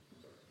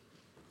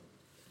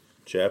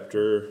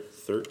chapter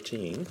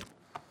 13.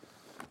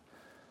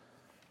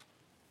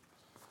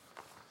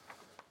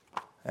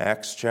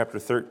 Acts chapter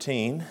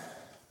 13.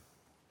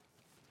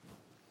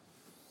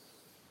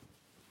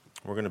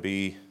 We're going to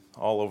be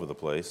all over the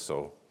place,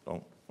 so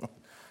don't.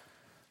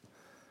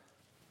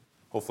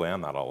 Hopefully I'm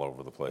not all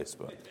over the place,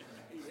 but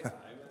if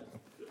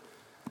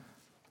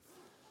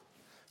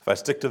I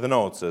stick to the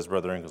notes, as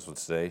Brother Ingles would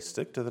say,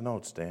 stick to the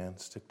notes, Dan,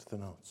 stick to the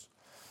notes.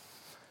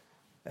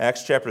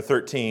 Acts chapter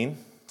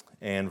 13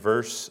 and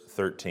verse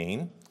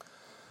 13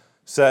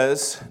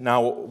 says,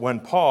 "Now when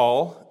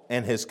Paul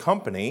and his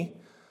company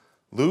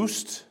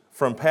loosed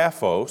from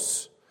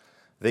Paphos,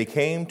 they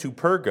came to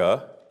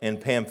Perga in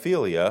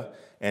Pamphylia,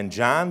 and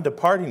John,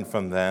 departing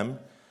from them,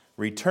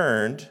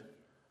 returned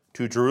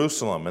to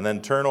Jerusalem." And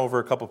then turn over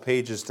a couple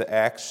pages to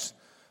Acts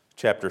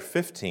chapter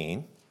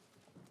 15.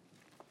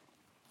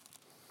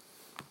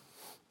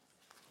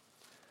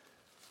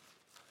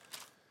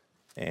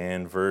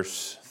 And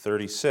verse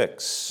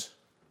 36.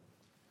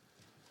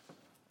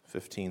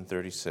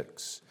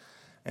 15:36.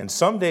 "And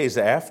some days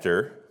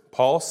after,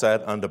 Paul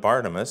said unto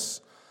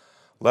Barnabas,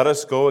 Let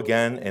us go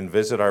again and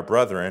visit our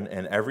brethren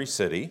in every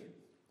city,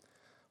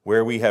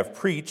 where we have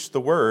preached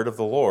the word of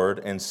the Lord,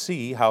 and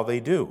see how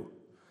they do.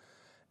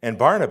 And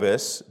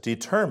Barnabas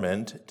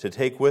determined to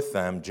take with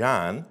them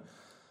John,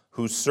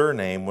 whose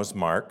surname was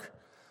Mark,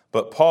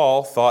 but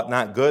Paul thought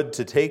not good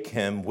to take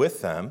him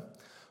with them,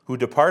 who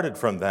departed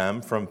from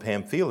them from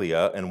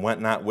Pamphylia, and went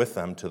not with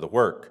them to the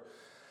work.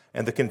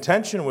 And the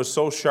contention was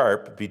so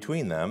sharp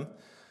between them,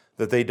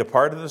 that they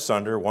departed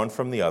asunder one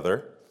from the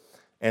other.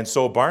 And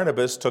so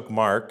Barnabas took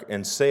Mark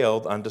and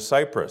sailed unto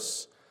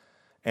Cyprus.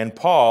 And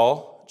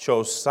Paul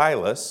chose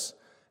Silas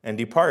and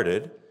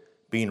departed,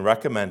 being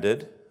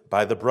recommended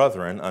by the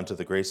brethren unto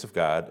the grace of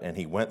God. And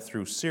he went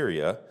through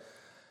Syria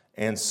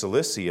and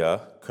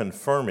Cilicia,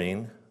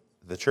 confirming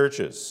the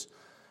churches."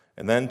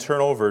 And then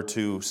turn over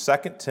to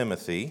 2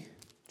 Timothy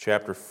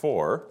chapter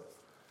 4.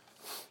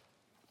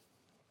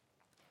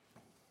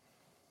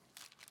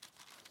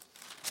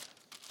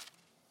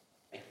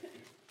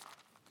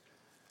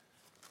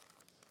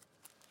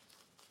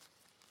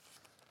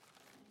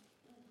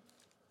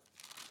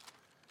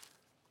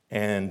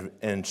 And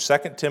in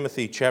 2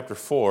 Timothy chapter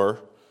 4,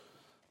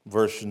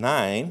 verse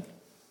 9,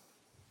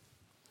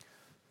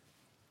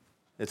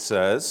 it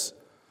says,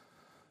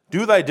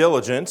 "Do thy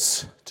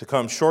diligence to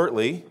come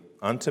shortly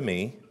unto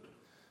me,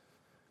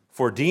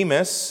 for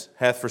Demas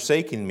hath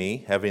forsaken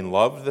me, having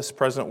loved this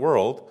present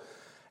world,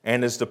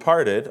 and is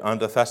departed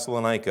unto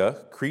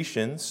Thessalonica,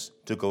 Crescens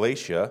to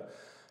Galatia,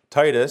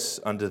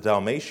 Titus unto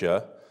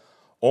Dalmatia.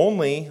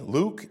 Only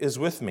Luke is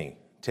with me.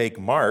 Take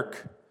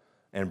Mark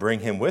and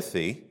bring him with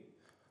thee."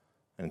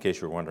 In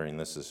case you're wondering,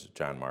 this is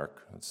John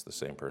Mark. It's the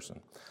same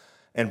person.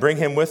 "And bring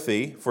him with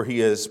thee, for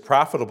he is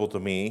profitable to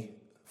me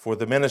for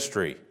the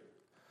ministry."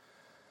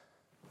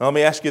 Now let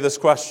me ask you this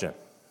question,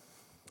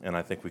 and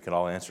I think we could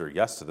all answer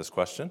yes to this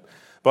question.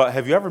 But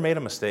have you ever made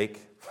a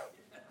mistake?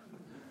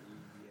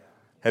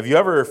 Have you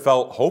ever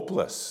felt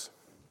hopeless?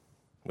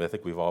 I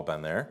think we've all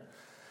been there.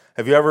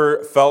 Have you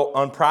ever felt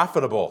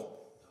unprofitable?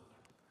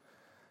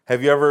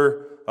 Have you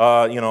ever,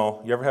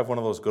 you ever have one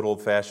of those good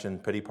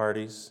old-fashioned pity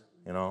parties?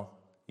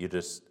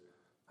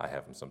 I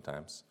have them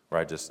sometimes,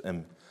 where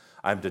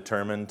I'm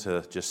determined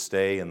to just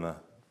stay in the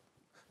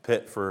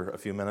pit for a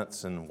few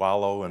minutes and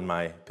wallow in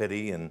my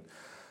pity and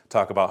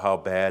talk about how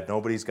bad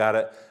nobody's got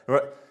it.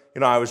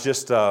 I was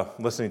just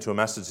listening to a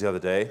message the other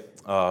day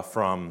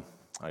from,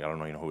 I don't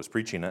know who was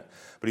preaching it,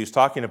 but he was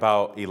talking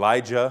about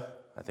Elijah.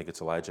 I think it's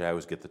Elijah. I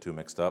always get the two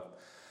mixed up.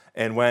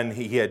 And when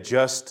he had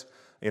just,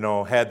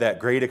 had that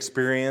great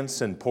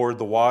experience and poured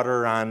the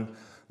water on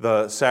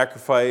the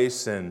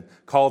sacrifice and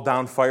called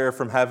down fire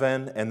from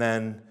heaven, and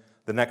then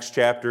the next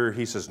chapter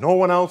he says, "No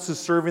one else is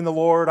serving the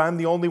Lord. I'm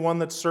the only one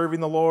that's serving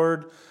the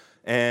Lord."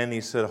 And he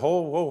said,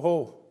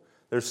 Ho.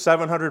 There's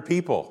 700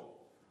 people,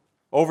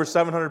 over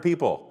 700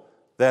 people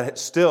that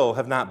still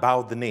have not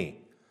bowed the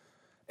knee.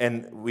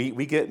 And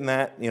we get in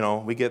that,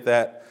 we get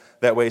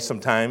that way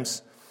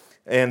sometimes.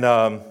 And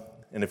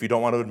if you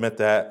don't want to admit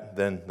that,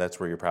 then that's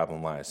where your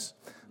problem lies.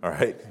 All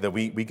right? That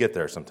we get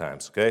there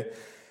sometimes, okay?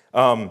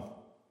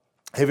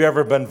 Have you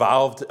ever been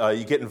involved,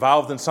 you get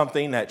involved in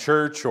something at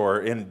church or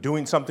in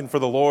doing something for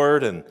the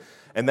Lord, and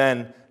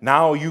then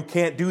now you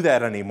can't do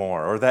that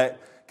anymore, or that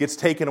gets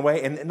taken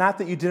away, and not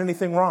that you did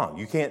anything wrong.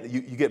 You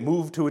get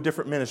moved to a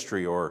different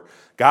ministry, or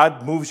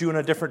God moves you in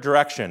a different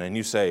direction, and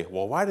you say,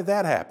 "Well, why did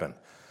that happen?"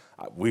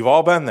 We've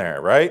all been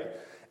there, right?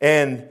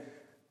 And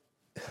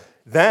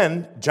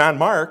then John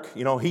Mark,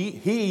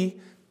 he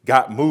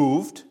got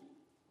moved.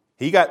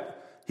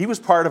 He was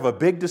part of a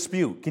big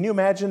dispute. Can you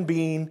imagine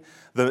being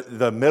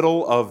the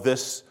middle of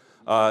this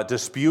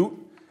dispute?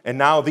 And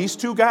now these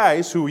two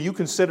guys, who you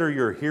consider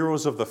your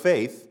heroes of the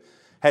faith,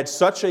 had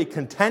such a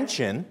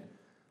contention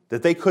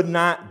that they could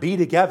not be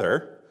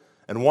together,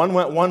 and one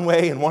went one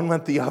way and one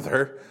went the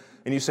other.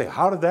 And you say,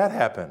 how did that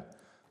happen?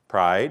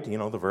 Pride,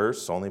 the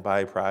verse, only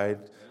by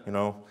pride,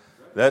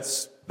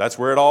 that's that's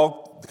where it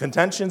all, the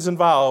contention's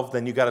involved,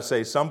 then you got to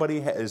say somebody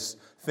is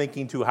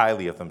thinking too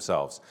highly of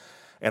themselves.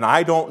 And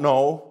I don't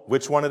know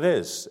which one it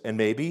is. And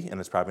maybe, and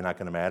it's probably not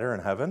going to matter in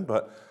heaven,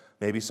 but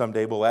maybe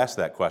someday we'll ask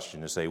that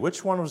question to say,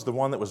 which one was the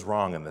one that was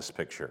wrong in this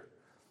picture?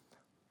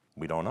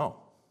 We don't know,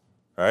 all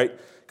right?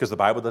 Because the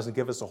Bible doesn't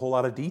give us a whole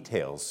lot of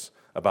details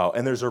about,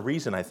 and there's a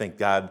reason I think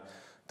God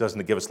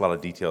doesn't give us a lot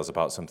of details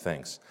about some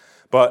things.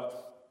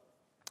 But,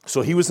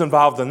 so he was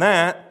involved in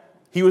that.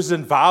 He was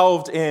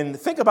involved in,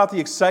 think about the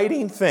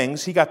exciting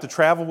things. He got to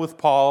travel with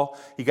Paul.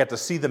 He got to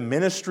see the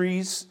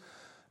ministries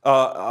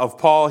of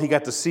Paul. He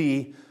got to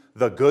see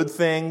the good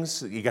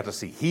things. He got to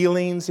see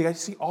healings. He got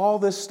to see all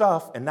this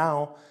stuff. And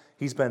now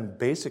he's been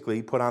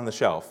basically put on the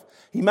shelf.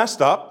 He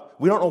messed up.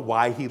 We don't know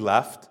why he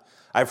left.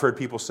 I've heard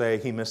people say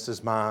he missed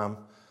his mom,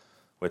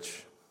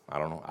 which I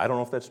don't know. I don't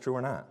know if that's true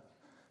or not.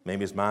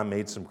 Maybe his mom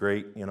made some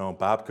great,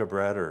 babka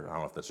bread, or I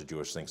don't know if that's a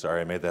Jewish thing. Sorry,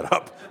 I made that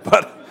up.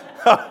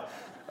 But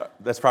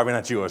that's probably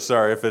not Jewish.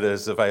 Sorry if it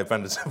is, if I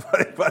offended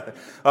somebody. But,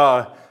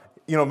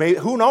 maybe,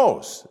 who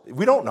knows?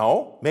 We don't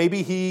know.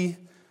 Maybe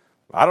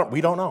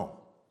we don't know.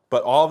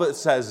 But all that it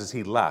says is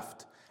he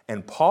left.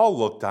 And Paul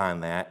looked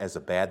on that as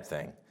a bad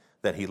thing,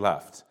 that he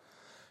left.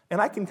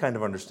 And I can kind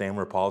of understand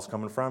where Paul's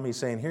coming from. He's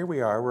saying, here we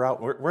are,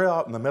 we're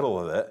out in the middle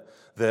of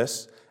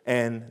this,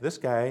 and this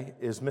guy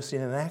is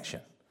missing in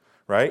action,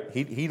 right?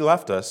 He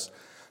left us.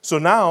 So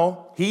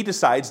now he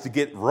decides to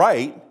get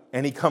right,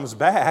 and he comes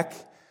back,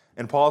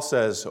 and Paul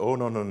says, oh,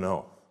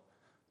 no.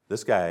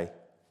 This guy,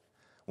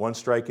 one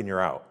strike and you're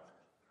out,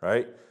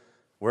 right?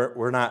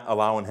 We're not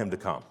allowing him to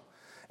come.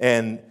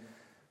 And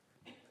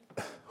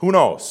who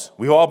knows?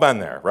 We've all been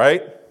there,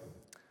 right?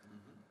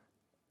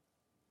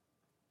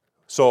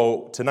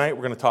 So tonight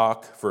we're going to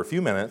talk for a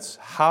few minutes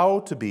how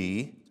do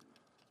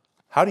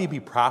you be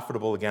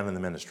profitable again in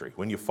the ministry?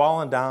 When you've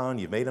fallen down,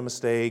 you've made a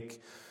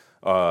mistake,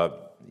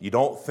 you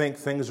don't think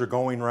things are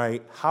going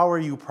right, how are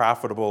you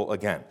profitable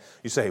again?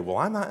 You say, well,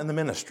 I'm not in the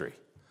ministry.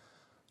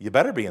 You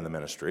better be in the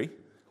ministry.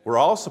 We're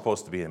all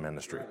supposed to be in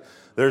ministry.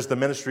 There's the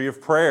ministry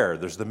of prayer.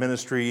 There's the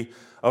ministry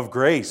of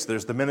grace.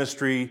 There's the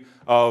ministry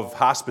of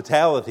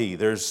hospitality.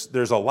 There's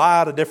a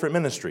lot of different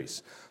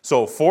ministries.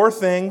 So 4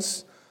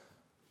 things,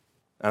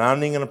 and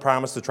I'm not going to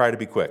promise to try to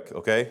be quick,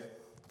 okay?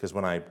 Because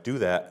when I do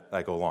that,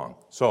 I go long.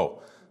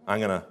 So I'm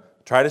going to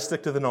try to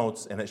stick to the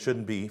notes, and it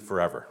shouldn't be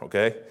forever,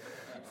 okay?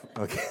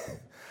 Okay.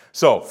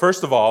 So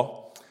first of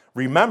all,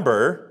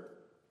 remember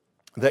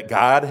that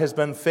God has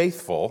been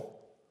faithful,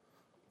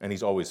 and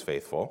he's always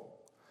faithful,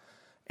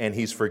 and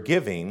he's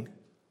forgiving,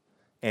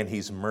 and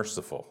he's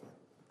merciful.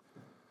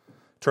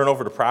 Turn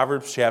over to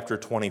Proverbs chapter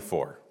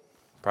 24.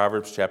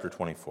 Proverbs chapter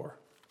 24.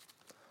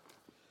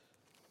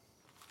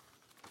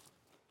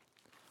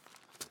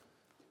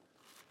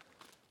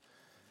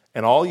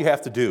 And all you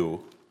have to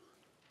do,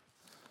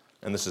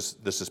 and this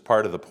is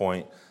part of the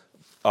point,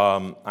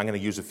 I'm going to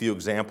use a few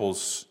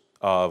examples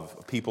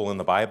of people in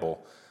the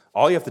Bible.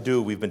 All you have to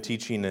do, we've been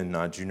teaching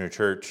in junior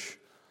church.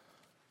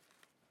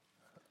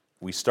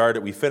 We do a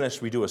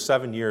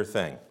 7-year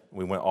thing.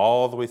 We went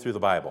all the way through the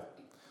Bible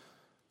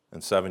in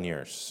 7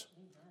 years.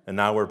 And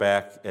now we're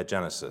back at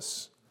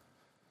Genesis.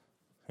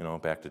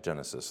 Back to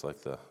Genesis,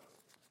 like the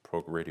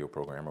radio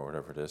program or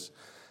whatever it is.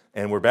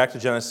 And we're back to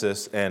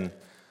Genesis, and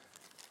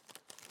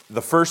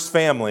the first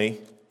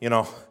family,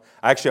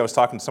 actually I was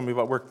talking to somebody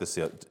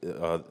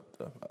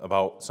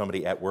about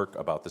somebody at work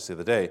about this the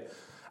other day.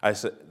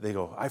 They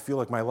go, I feel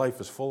like my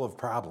life is full of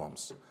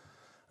problems.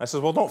 I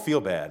said, well, don't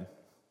feel bad.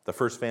 The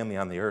first family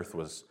on the earth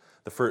was,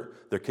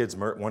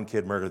 one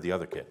kid murdered the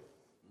other kid.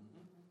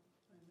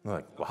 They're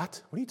like,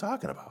 what? What are you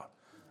talking about?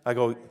 I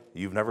go,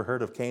 you've never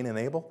heard of Cain and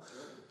Abel?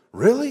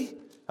 Really?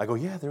 I go,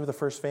 yeah, they were the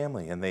first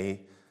family. And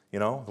they,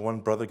 the one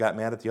brother got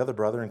mad at the other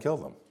brother and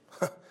killed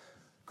him.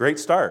 Great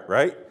start,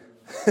 right?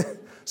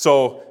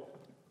 So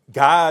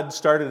God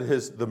started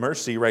the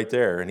mercy right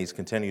there, and he's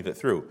continued it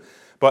through.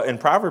 But in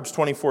Proverbs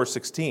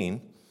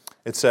 24:16,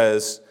 it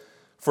says,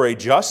 for a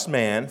just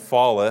man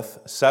falleth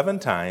 7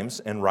 times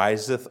and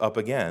riseth up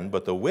again,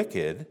 but the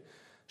wicked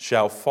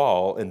shall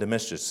fall into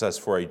mischief. It says,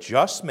 for a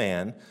just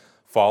man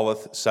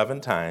falleth 7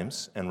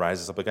 times and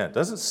rises up again. It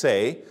doesn't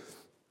say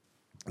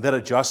that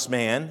a just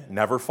man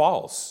never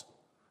falls.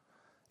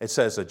 It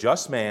says a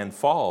just man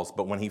falls,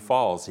 but when he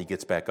falls, he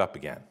gets back up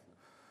again.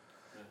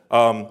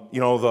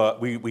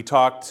 We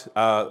talked,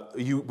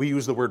 we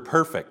use the word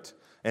perfect.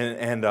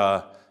 And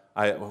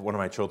one of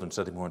my children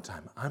said to me one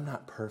time, I'm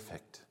not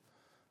perfect.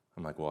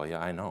 I'm like, well, yeah,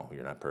 I know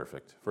you're not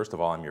perfect. First of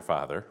all, I'm your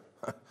father.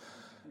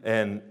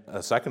 And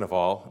second of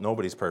all,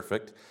 nobody's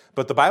perfect.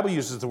 But the Bible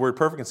uses the word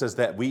perfect and says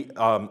that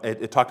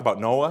it talked about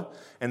Noah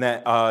and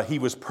that he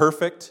was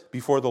perfect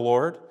before the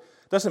Lord.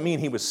 Doesn't mean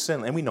he was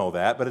sinless, and we know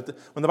that. But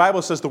when the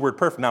Bible says the word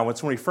perfect, now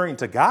it's referring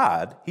to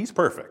God, he's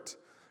perfect,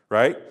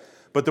 right?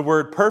 But the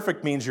word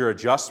perfect means you're a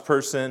just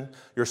person.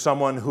 You're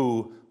someone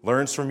who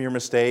learns from your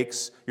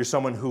mistakes. You're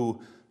someone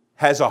who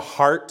has a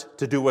heart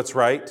to do what's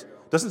right.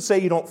 It doesn't say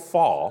you don't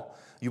fall,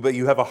 but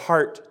you have a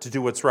heart to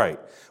do what's right.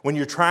 When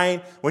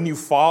you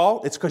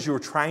fall, it's because you were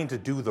trying to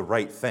do the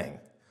right thing.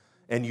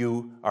 and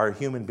you are a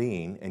human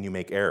being, and you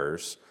make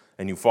errors,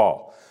 and you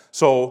fall.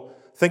 So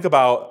think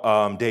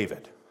about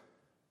David,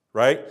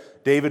 right?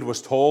 David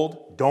was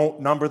told, don't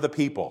number the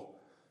people.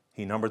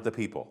 He numbered the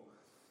people.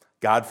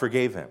 God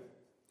forgave him.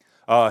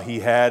 He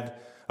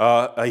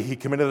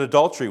committed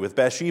adultery with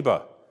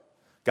Bathsheba.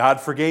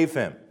 God forgave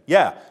him.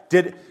 Yeah,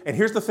 and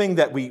here's the thing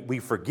that we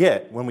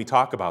forget when we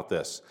talk about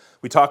this.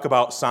 We talk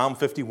about Psalm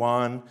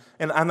 51,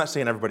 and I'm not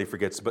saying everybody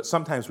forgets, but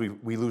sometimes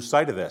we lose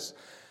sight of this.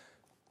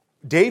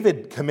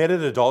 David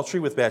committed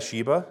adultery with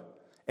Bathsheba,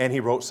 and he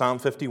wrote Psalm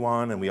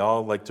 51, and we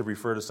all like to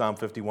refer to Psalm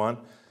 51,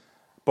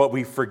 but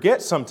we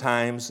forget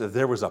sometimes that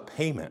there was a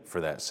payment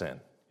for that sin.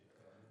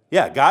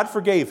 Yeah, God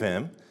forgave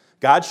him.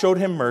 God showed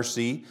him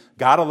mercy.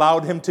 God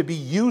allowed him to be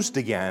used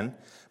again,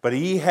 but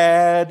he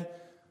had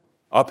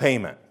a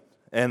payment,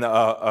 and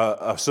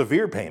a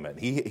severe payment.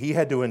 He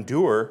had to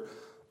endure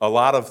a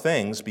lot of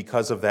things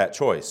because of that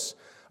choice.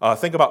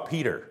 Think about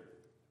Peter.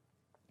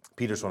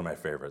 Peter's one of my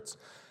favorites.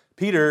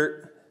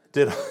 Peter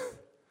did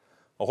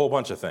a whole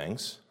bunch of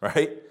things,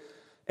 right?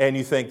 And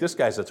you think, this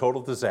guy's a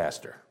total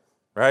disaster,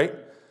 right?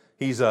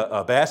 He's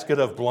a basket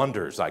of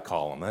blunders, I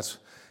call him.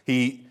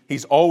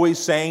 He's always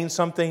saying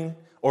something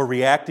or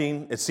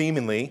reacting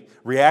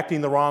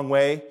the wrong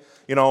way.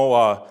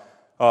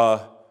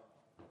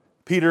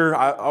 Peter,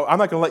 I'm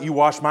not going to let you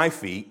wash my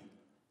feet.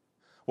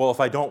 Well,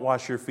 if I don't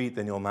wash your feet,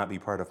 then you'll not be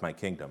part of my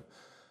kingdom.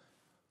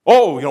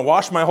 Oh,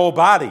 wash my whole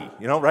body,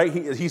 right?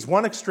 He's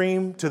one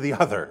extreme to the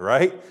other,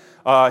 right?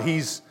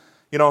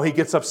 He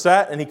gets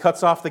upset and he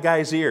cuts off the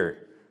guy's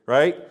ear,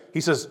 right?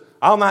 He says,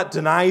 I'll not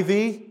deny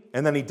thee,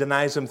 and then he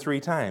denies him 3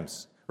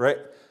 times, right?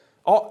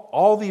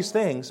 All these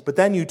things, but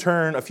then you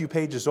turn a few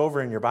pages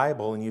over in your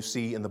Bible and you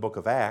see in the book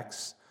of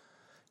Acts,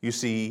 you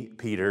see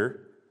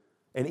Peter,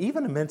 and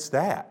even amidst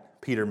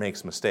that, Peter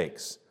makes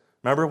mistakes.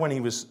 Remember when he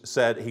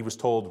was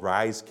told,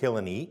 rise, kill,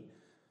 and eat?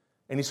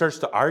 And he starts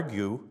to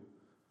argue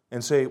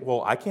and say,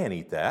 well, I can't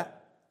eat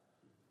that.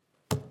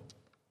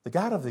 The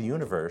God of the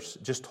universe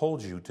just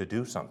told you to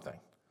do something.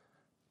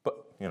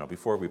 But,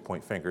 before we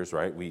point fingers,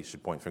 right, we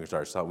should point fingers to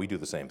ourselves. We do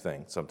the same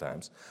thing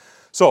sometimes.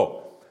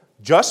 So,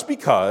 just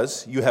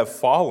because you have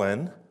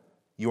fallen,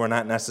 you are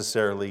not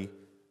necessarily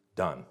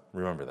done.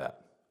 Remember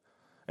that.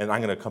 And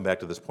I'm going to come back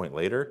to this point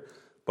later,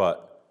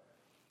 but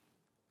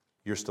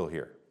you're still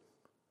here.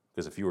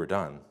 Because if you were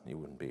done, you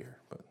wouldn't be here.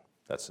 But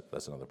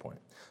that's another point.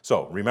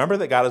 So remember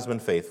that God has been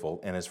faithful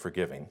and is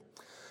forgiving.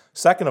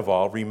 Second of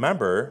all,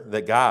 remember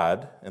that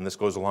God, and this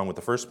goes along with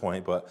the first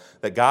point, but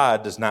that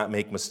God does not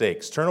make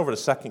mistakes. Turn over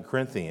to 2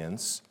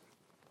 Corinthians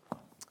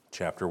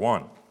chapter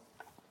 1.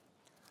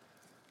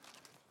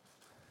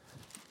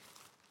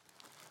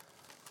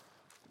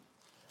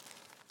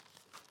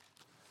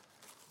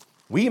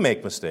 We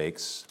make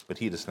mistakes, but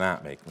he does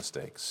not make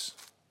mistakes.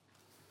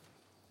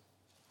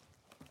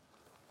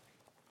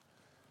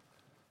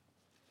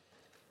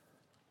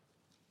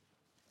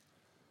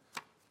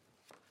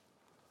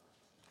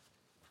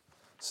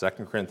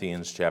 Second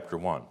Corinthians chapter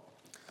 1,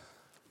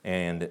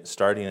 and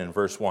starting in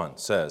verse 1,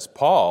 says,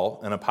 Paul,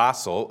 an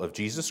apostle of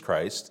Jesus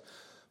Christ,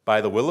 by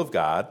the will of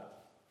God,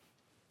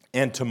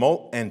 and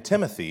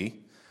Timothy,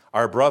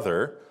 our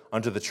brother,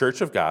 unto the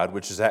church of God,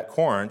 which is at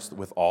Corinth,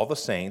 with all the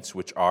saints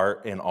which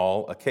are in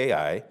all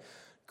Achaia,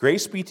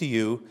 grace be to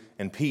you,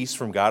 and peace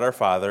from God our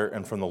Father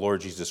and from the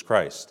Lord Jesus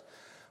Christ.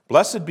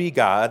 Blessed be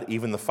God,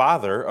 even the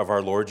Father of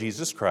our Lord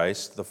Jesus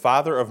Christ, the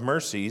Father of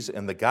mercies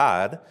and the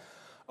God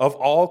of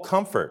all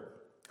comfort,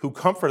 who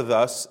comforteth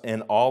us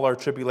in all our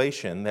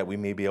tribulation, that we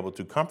may be able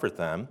to comfort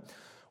them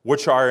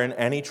which are in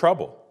any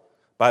trouble,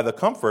 by the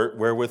comfort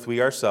wherewith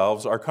we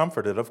ourselves are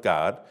comforted of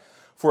God.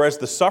 For as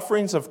the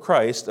sufferings of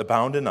Christ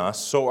abound in us,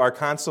 so our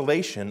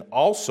consolation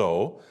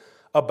also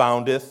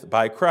aboundeth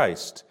by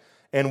Christ.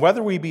 And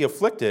whether we be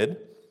afflicted,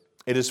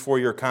 it is for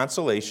your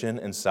consolation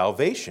and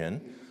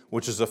salvation,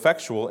 which is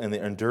effectual in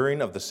the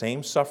enduring of the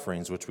same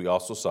sufferings which we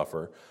also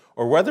suffer.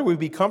 Or whether we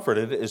be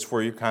comforted, it is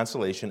for your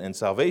consolation and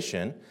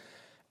salvation.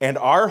 And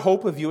our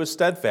hope of you is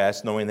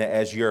steadfast, knowing that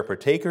as ye are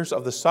partakers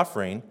of the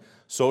suffering,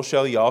 so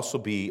shall ye also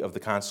be of the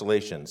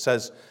consolation. It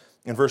says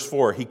in verse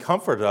 4, he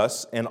comforted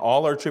us in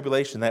all our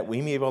tribulation, that we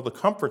may be able to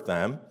comfort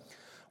them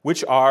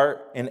which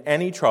are in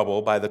any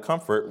trouble by the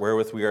comfort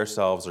wherewith we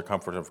ourselves are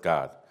comforted of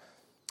God.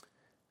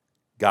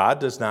 God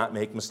does not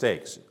make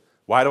mistakes.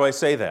 Why do I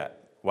say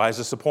that? Why is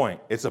this a point?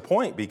 It's a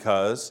point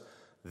because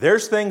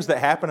there's things that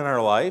happen in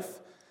our life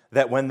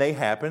that when they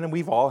happen, and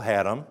we've all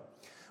had them,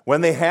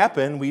 when they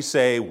happen, we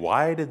say,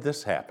 why did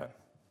this happen?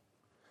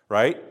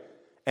 Right?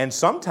 And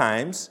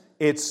sometimes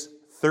it's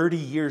 30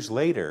 years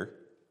later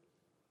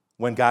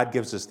when God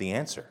gives us the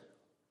answer.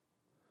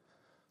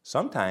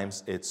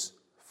 Sometimes it's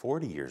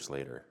 40 years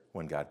later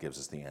when God gives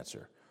us the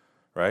answer.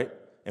 Right?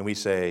 And we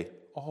say,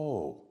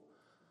 oh,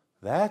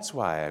 that's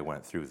why I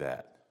went through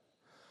that.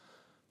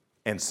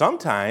 And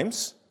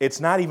sometimes it's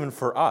not even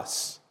for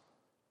us.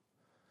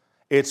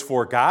 It's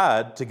for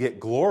God to get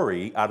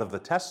glory out of the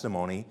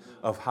testimony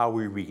of how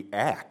we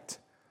react.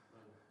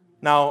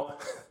 Now,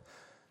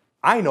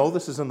 I know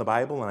this is in the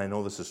Bible, and I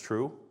know this is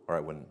true, or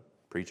I wouldn't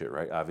preach it,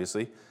 right,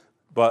 obviously.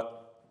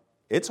 But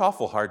It's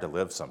awful hard to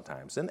live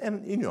sometimes.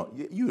 And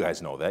you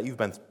guys know that. You've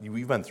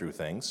been through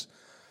things.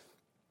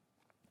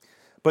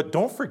 But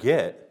don't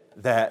forget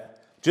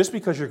that just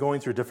because you're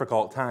going through a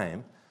difficult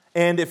time,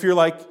 and if you're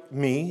like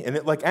me,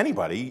 and like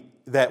anybody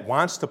that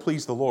wants to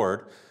please the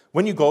Lord,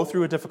 when you go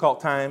through a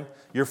difficult time,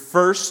 your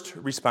first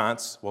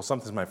response, well,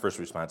 sometimes my first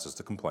response is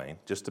to complain,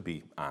 just to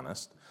be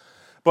honest.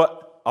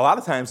 But a lot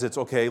of times it's,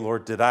 okay,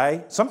 Lord,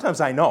 sometimes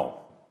I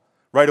know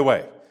right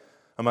away.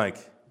 I'm like,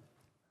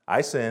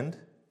 I sinned.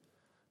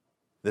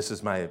 This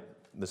is my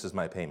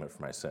payment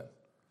for my sin.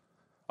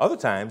 Other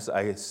times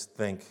I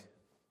think,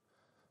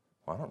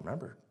 well, I don't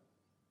remember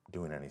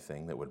doing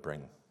anything that would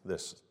bring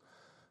this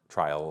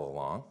trial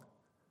along.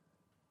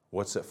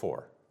 What's it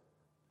for?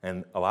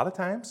 And a lot of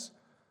times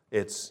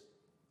it's,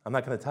 I'm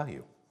not going to tell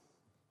you.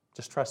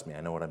 Just trust me,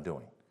 I know what I'm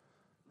doing.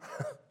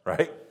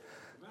 Right?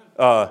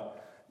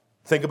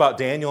 Think about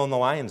Daniel in the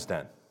lion's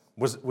den.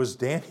 Was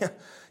Daniel,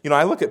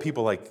 I look at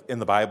people like in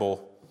the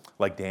Bible,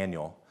 like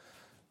Daniel,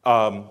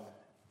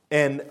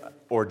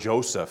 or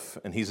Joseph,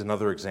 and he's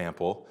another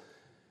example.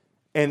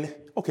 And,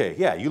 okay,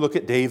 yeah, you look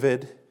at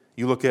David,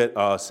 you look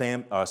at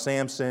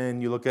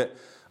Samson, you look at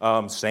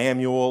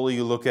Samuel,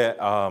 you look at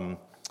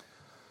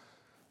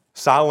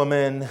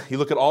Solomon, you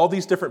look at all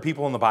these different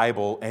people in the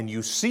Bible, and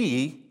you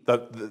see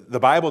the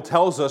Bible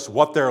tells us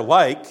what they're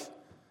like,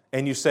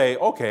 and you say,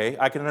 okay,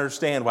 I can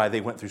understand why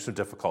they went through some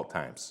difficult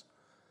times.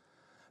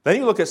 Then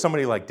you look at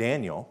somebody like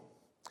Daniel,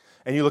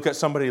 and you look at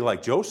somebody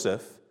like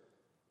Joseph.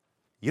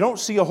 You don't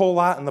see a whole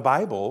lot in the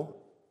Bible,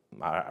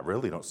 I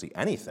really don't see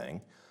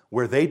anything,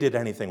 where they did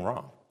anything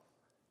wrong.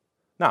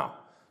 Now,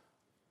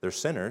 they're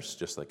sinners,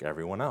 just like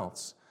everyone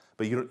else,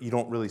 but you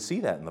don't really see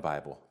that in the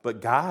Bible.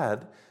 But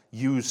God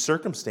used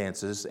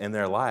circumstances in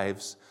their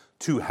lives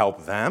to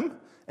help them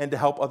and to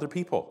help other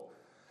people.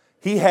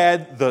 He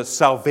had the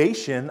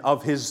salvation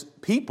of his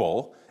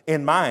people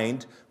in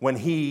mind when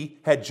he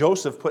had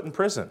Joseph put in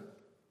prison.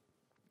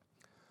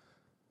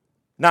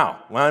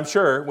 Now, I'm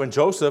sure when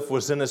Joseph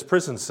was in his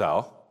prison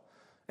cell,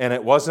 and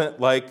it wasn't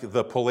like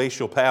the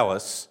palatial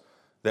palace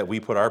that we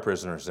put our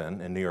prisoners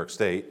in New York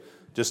State,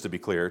 just to be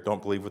clear,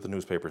 don't believe what the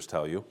newspapers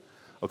tell you,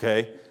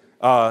 okay?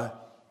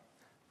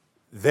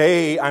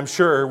 They, I'm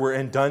sure, were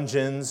in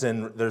dungeons,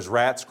 and there's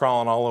rats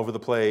crawling all over the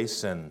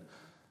place, and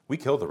we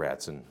kill the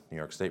rats in New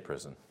York State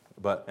prison.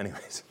 But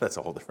anyways, that's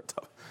a whole different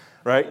topic,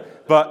 right?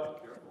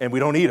 And we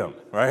don't eat them,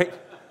 right?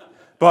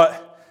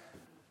 But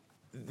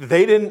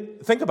they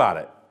didn't think about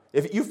it.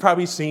 If you've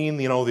probably seen,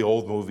 the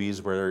old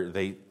movies where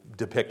they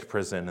depict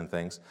prison and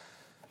things.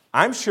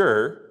 I'm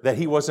sure that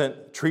he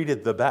wasn't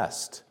treated the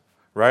best,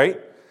 right?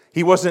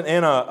 He wasn't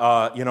in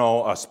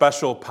a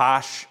special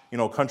posh,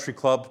 country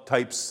club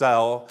type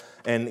cell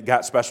and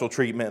got special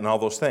treatment and all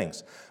those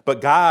things.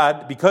 But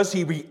God, because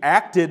he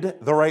reacted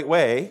the right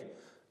way,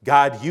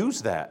 God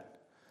used that.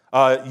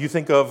 You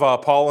think of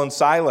Paul and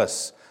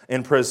Silas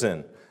in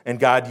prison, and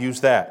God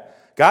used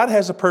that. God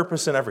has a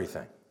purpose in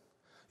everything.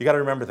 You got to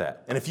remember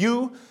that. And if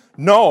you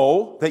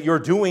know that you're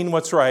doing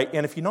what's right,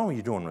 and if you know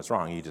you're doing what's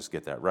wrong, you just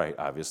get that right,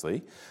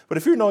 obviously. But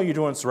if you know you're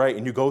doing what's right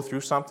and you go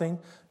through something,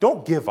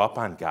 don't give up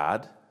on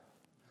God.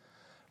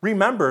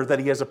 Remember that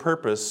he has a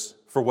purpose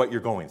for what you're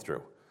going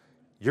through.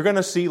 You're going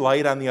to see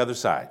light on the other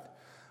side.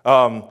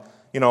 I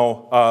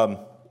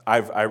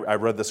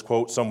read this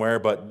quote somewhere,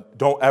 but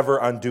don't ever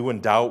undo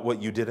and doubt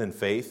what you did in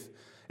faith.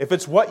 If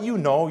it's what you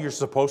know you're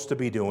supposed to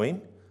be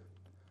doing,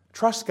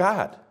 trust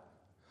God.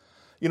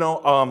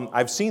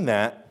 I've seen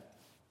that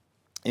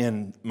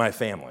in my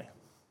family.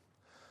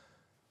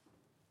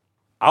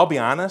 I'll be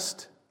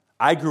honest,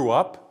 I grew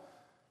up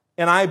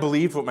and I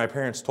believed what my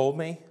parents told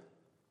me,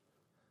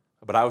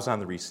 but I was on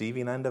the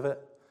receiving end of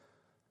it.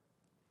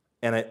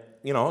 And it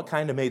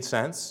kind of made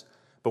sense.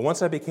 But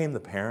once I became the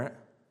parent,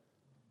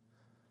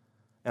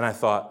 and I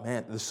thought,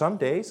 man, there's some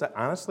days,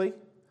 honestly,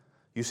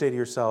 you say to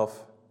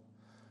yourself,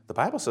 the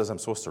Bible says I'm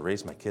supposed to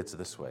raise my kids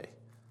this way.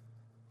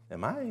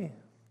 Am I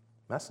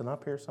messing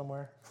up here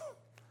somewhere?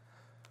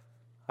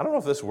 I don't know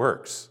if this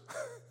works.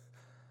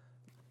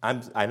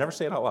 I never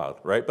say it out loud,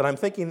 right? But I'm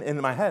thinking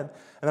in my head,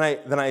 and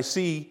then I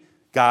see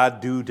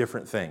God do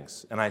different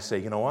things. And I say,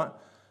 you know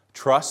what?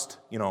 Trust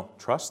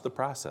the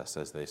process,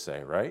 as they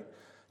say, right?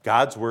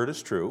 God's word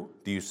is true.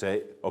 Do you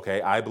say,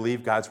 okay, I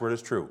believe God's word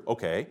is true.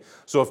 Okay,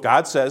 so if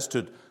God says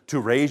to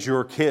raise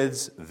your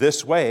kids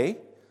this way,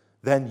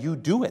 then you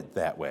do it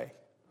that way.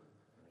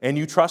 And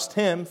you trust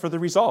him for the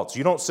results.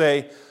 You don't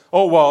say,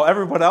 oh, well,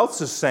 everybody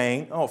else is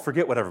saying, oh,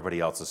 forget what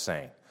everybody else is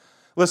saying.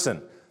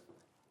 Listen,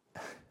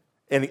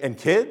 and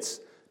kids,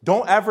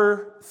 don't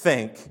ever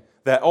think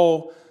that,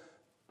 oh,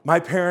 my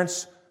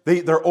parents,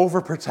 they're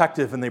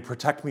overprotective and they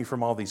protect me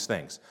from all these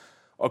things.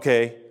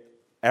 Okay,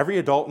 every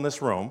adult in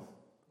this room,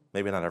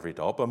 maybe not every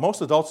adult, but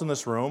most adults in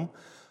this room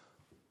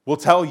will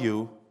tell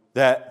you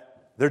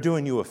that they're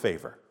doing you a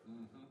favor.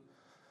 Mm-hmm.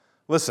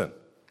 Listen,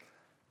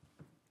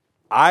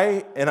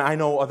 I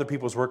know other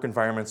people's work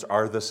environments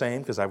are the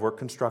same because I work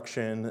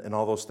construction and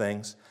all those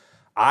things.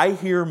 I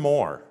hear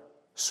more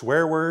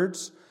swear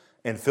words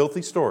and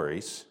filthy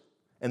stories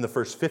in the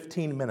first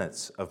 15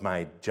 minutes of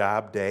my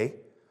job day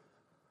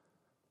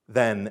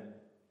then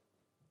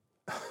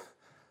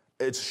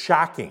it's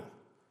shocking.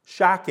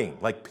 Shocking.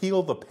 Like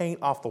peel the paint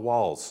off the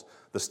walls,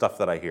 the stuff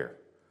that I hear.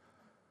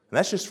 And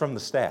that's just from the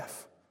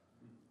staff.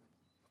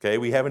 Okay,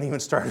 we haven't even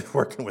started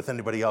working with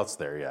anybody else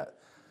there yet.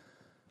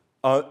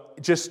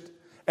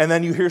 And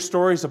then you hear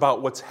stories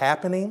about what's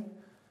happening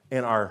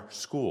in our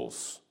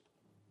schools.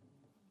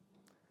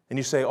 And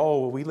you say,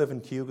 oh, well, we live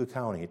in Cayuga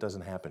County. It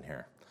doesn't happen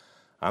here.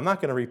 I'm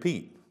not going to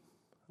repeat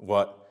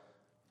what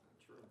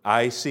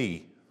I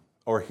see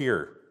or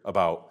hear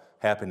about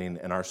happening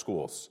in our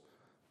schools.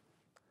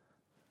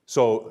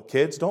 So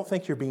kids, don't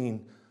think you're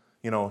being,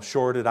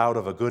 shorted out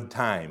of a good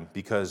time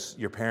because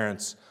your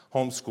parents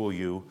homeschool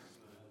you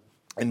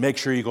and make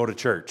sure you go to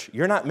church.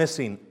 You're not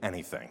missing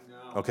anything,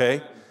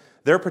 okay?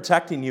 They're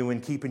protecting you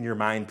and keeping your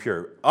mind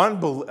pure.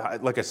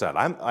 Like I said,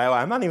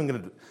 I'm not even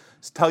going to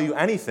tell you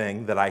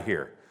anything that I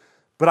hear.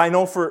 But I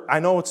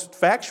know it's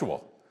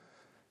factual.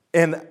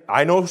 And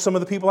I know some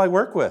of the people I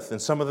work with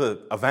and some of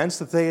the events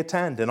that they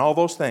attend and all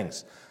those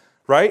things,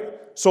 right?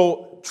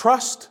 So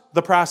trust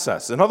the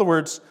process. In other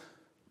words,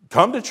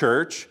 come to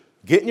church,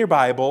 get in your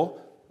Bible,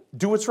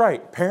 do what's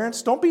right.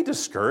 Parents, don't be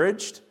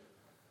discouraged.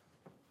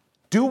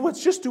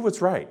 Just do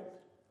what's right.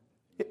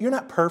 You're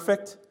not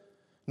perfect.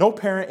 No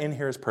parent in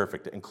here is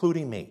perfect,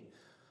 including me.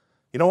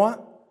 You know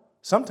what?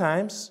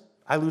 Sometimes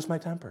I lose my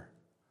temper.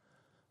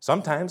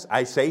 Sometimes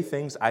I say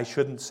things I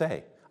shouldn't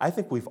say. I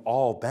think we've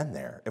all been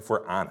there, if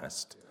we're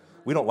honest.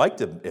 We don't like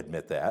to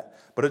admit that,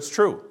 but it's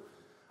true.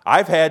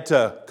 I've had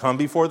to come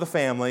before the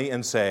family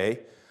and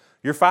say,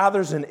 your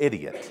father's an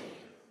idiot.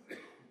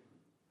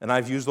 And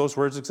I've used those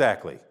words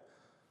exactly.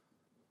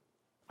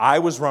 I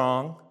was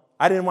wrong.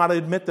 I didn't want to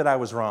admit that I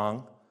was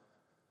wrong,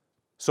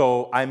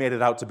 so I made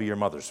it out to be your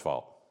mother's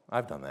fault.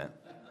 I've done that,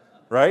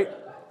 right?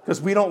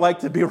 Because we don't like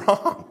to be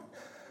wrong.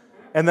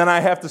 And then I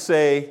have to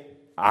say,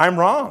 I'm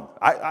wrong.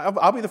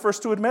 I'll be the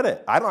first to admit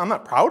it. I'm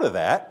not proud of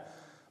that.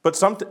 But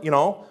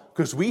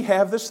because we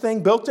have this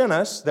thing built in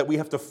us that we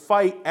have to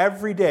fight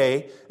every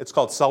day. It's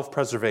called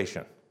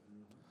self-preservation.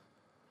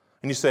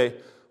 And you say,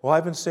 well,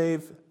 I've been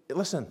saved.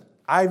 Listen,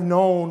 I've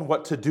known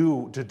what to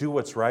do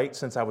what's right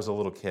since I was a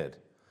little kid.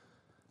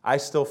 I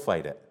still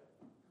fight it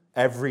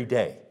every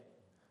day.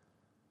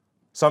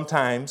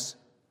 Sometimes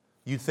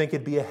you'd think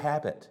it'd be a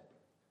habit.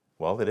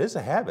 Well, it is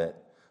a habit.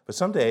 But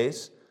some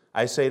days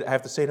I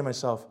have to say to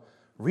myself,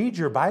 read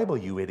your Bible,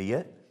 you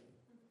idiot.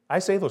 I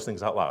say those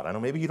things out loud. I know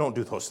maybe you don't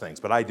do those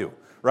things, but I do,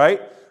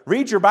 right?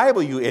 Read your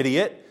Bible, you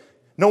idiot.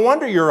 No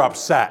wonder you're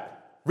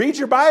upset. Read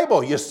your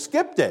Bible. You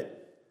skipped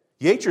it.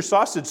 You ate your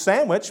sausage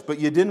sandwich, but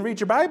you didn't read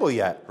your Bible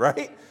yet,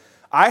 right?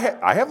 I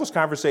have those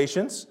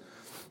conversations.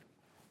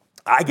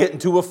 I get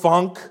into a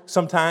funk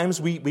sometimes.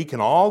 We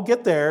can all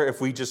get there if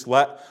we just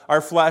let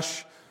our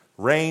flesh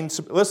reign.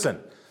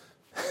 Listen,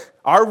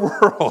 our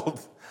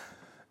world...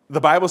 The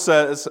Bible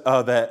says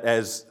that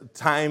as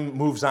time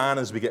moves on,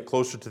 as we get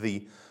closer to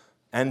the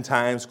end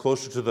times,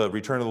 closer to the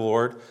return of the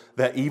Lord,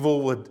 that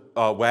evil would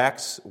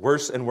wax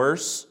worse and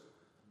worse.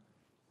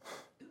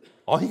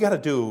 All you got to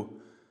do,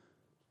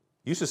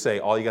 used to say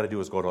all you got to do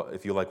is go to,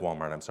 if you like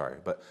Walmart, I'm sorry,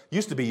 but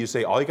used to be you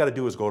say all you got to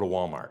do is go to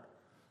Walmart.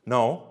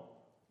 No,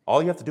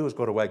 all you have to do is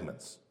go to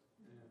Wegmans.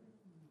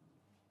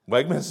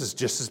 Wegmans is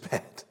just as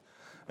bad.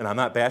 And I'm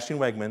not bashing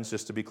Wegmans,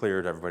 just to be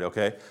clear to everybody,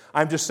 okay?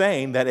 I'm just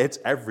saying that it's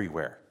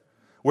everywhere.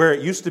 Where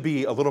it used to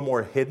be a little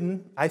more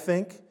hidden, I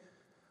think,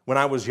 when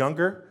I was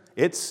younger,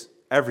 it's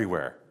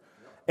everywhere.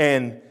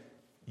 And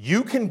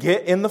you can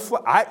get in the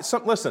flesh.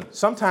 Listen,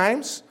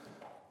 sometimes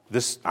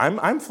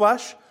I'm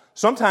flesh.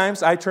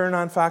 Sometimes I turn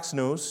on Fox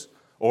News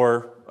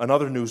or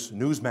another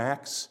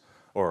Newsmax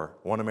or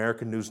One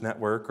American News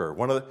Network or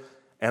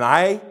and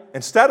I,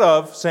 instead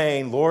of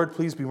saying, Lord,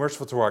 please be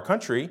merciful to our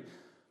country,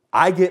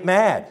 I get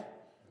mad.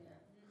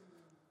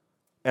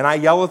 And I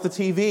yell at the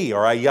TV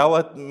or I yell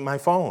at my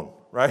phone,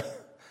 right?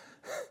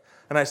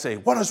 And I say,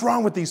 what is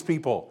wrong with these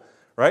people?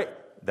 Right?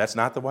 That's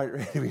not the right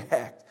way to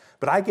react.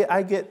 But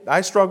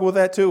I struggle with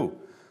that too.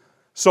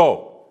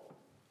 So,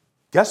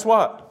 guess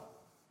what?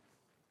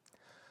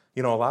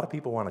 A lot of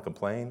people want to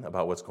complain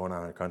about what's going on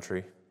in our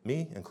country,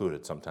 me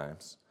included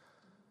sometimes.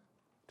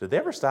 Did they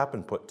ever stop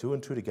and put two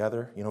and two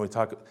together?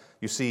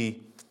 You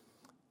see,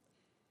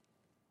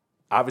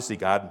 obviously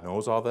God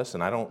knows all this,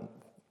 and I don't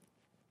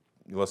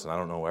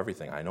know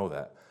everything, I know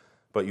that.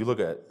 But you look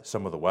at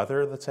some of the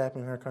weather that's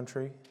happening in our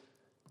country.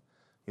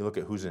 You look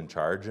at who's in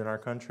charge in our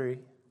country.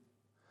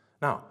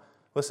 Now,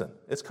 listen,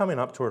 it's coming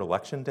up toward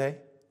election day.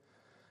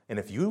 And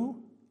if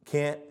you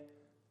can't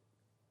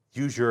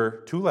use your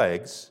two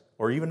legs,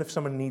 or even if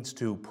someone needs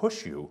to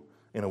push you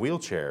in a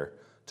wheelchair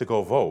to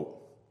go vote,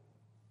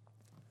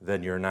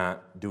 then you're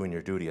not doing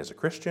your duty as a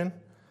Christian,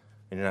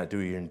 and you're not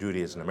doing your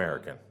duty as an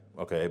American.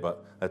 Okay,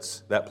 but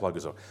that plug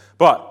is over.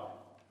 But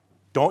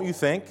don't you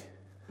think,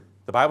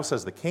 the Bible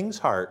says the king's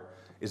heart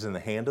is in the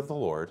hand of the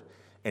Lord,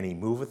 and he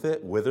moveth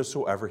it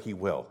whithersoever he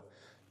will.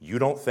 You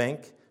don't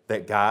think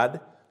that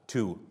God,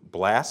 to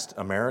blast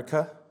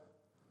America,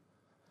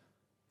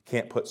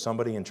 can't put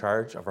somebody in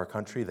charge of our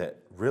country that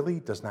really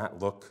does not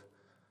look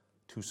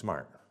too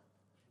smart?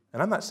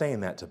 And I'm not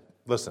saying that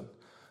Listen,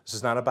 this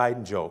is not a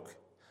Biden joke.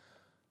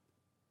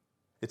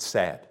 It's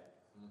sad.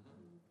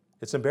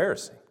 It's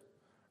embarrassing,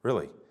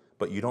 really.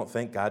 But you don't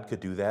think God could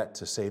do that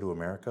to say to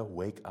America,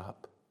 wake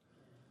up?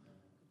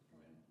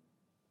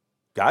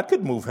 God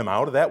could move him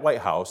out of that White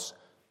House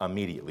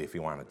immediately if he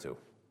wanted to.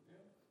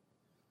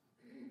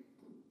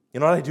 You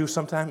know what I do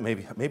sometimes?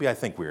 Maybe I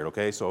think weird,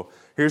 okay? So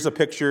here's a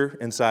picture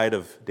inside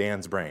of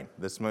Dan's brain.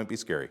 This might be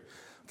scary,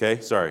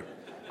 okay? Sorry.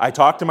 I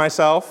talk to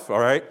myself, all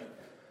right?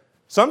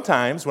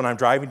 Sometimes when I'm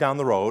driving down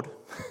the road,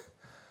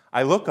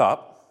 I look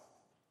up.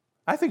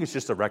 I think it's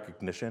just a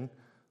recognition.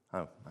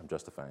 I'm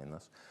justifying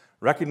this.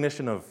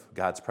 Recognition of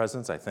God's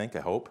presence, I think, I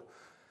hope.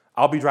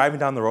 I'll be driving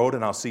down the road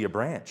and I'll see a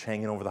branch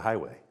hanging over the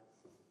highway.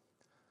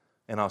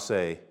 And I'll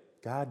say,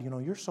 God,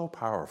 you're so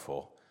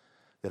powerful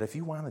that if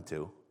you wanted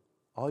to,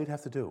 all you'd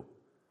have to do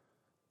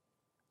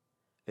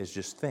is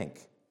just think,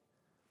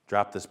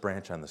 drop this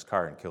branch on this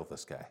car and kill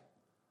this guy.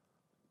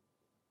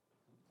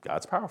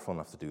 God's powerful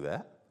enough to do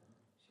that.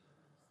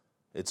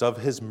 It's of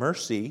his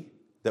mercy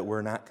that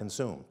we're not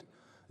consumed.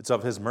 It's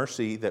of his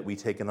mercy that we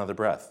take another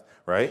breath,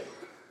 right?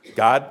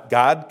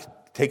 God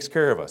takes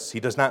care of us. He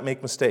does not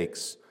make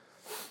mistakes.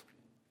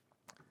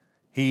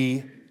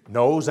 He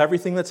knows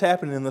everything that's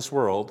happening in this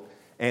world,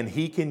 and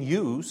he can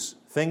use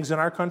things in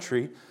our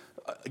country.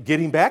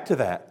 Getting back to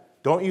that,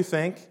 don't you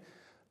think?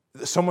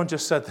 Someone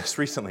just said this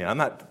recently.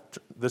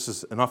 This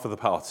is enough of the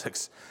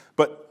politics.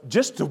 But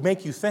just to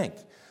make you think,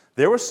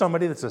 there was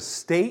somebody that's a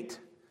state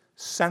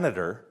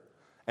senator,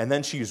 and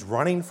then she's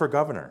running for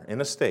governor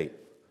in a state,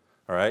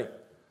 all right?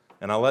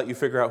 And I'll let you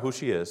figure out who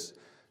she is.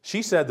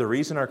 She said the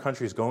reason our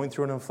country is going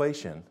through an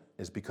inflation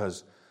is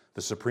because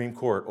the Supreme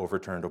Court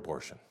overturned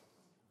abortion.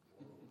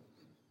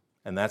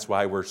 And that's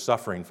why we're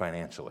suffering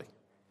financially.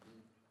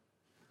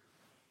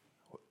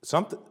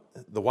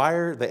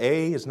 The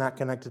A is not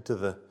connected to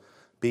the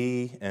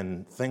B,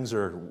 and things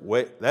are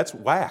that's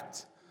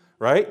whacked,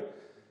 right?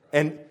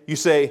 And you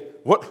say,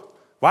 what?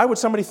 Why would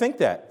somebody think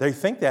that? They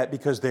think that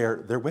because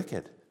they're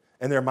wicked,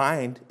 and their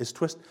mind is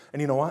twisted.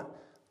 And you know what?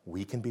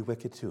 We can be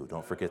wicked too.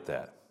 Don't forget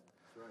that.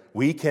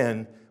 We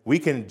can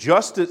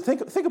just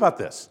think about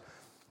this.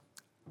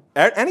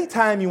 At any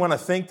time you want to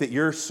think that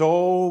you're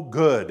so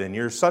good and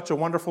you're such a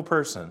wonderful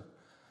person,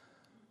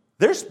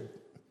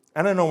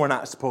 and I know we're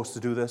not supposed to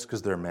do this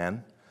because they're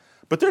men,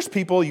 but there's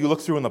people you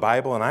look through in the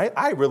Bible, and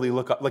I really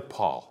look up, like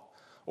Paul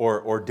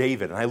or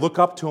David, and I look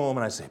up to him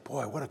and I say,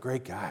 boy, what a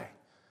great guy.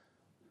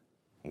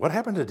 What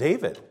happened to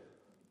David?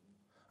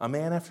 A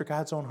man after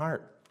God's own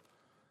heart.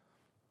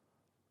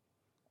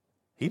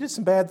 He did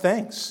some bad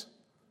things.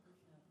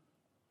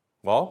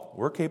 Well,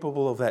 we're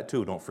capable of that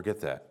too, don't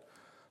forget that.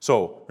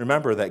 So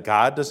remember that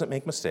God doesn't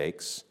make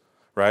mistakes,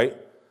 right?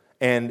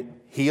 And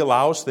he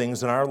allows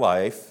things in our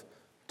life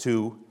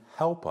to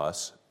help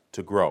us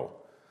to grow.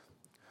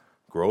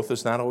 Growth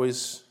is not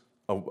always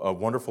a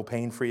wonderful,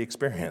 pain-free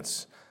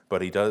experience,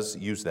 but he does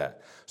use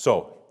that.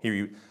 So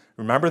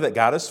remember that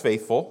God is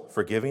faithful,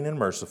 forgiving, and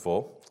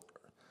merciful.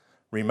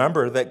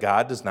 Remember that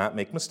God does not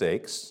make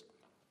mistakes.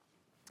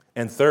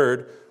 And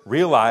third,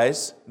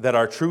 realize that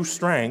our true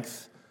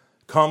strength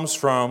comes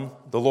from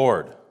the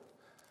Lord.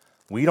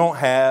 We don't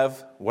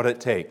have what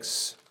it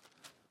takes.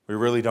 We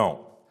really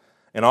don't.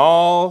 And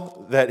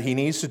all that he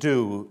needs to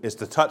do is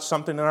to touch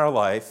something in our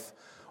life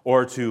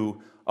or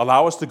to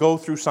allow us to go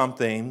through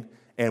something,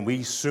 and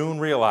we soon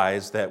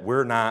realize that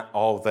we're not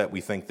all that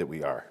we think that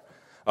we are.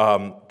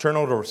 Turn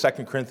over to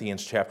 2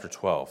 Corinthians chapter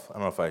 12. I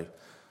don't know if I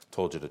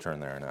told you to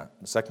turn there or not.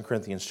 2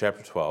 Corinthians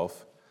chapter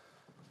 12.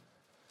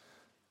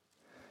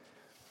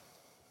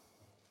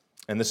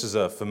 And this is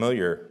a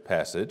familiar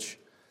passage.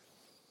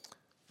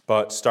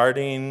 But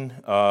starting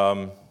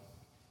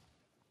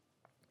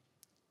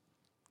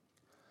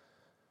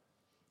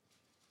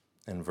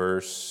in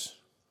verse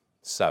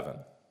 7.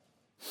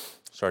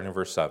 Starting in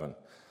verse 7.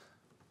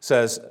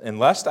 Says, "And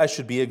lest I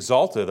should be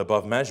exalted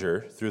above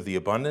measure through the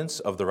abundance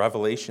of the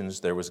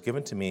revelations, there was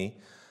given to me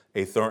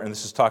a thorn." And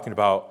this is talking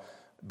about,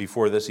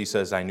 before this, he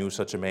says, "I knew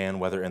such a man,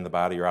 whether in the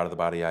body or out of the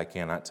body, I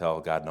cannot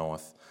tell, God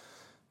knoweth."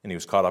 And he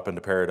was caught up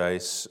into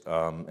paradise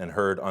and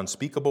heard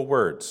unspeakable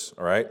words.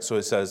 All right? So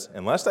it says,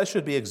 "And lest I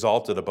should be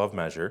exalted above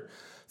measure,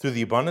 through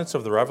the abundance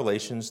of the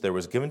revelations, there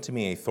was given to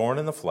me a thorn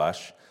in the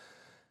flesh,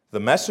 the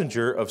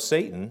messenger of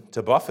Satan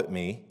to buffet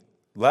me,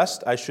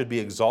 lest I should be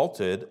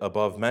exalted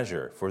above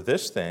measure. For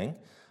this thing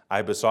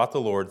I besought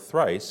the Lord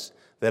thrice,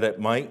 that it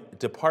might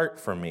depart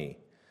from me.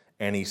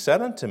 And he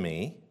said unto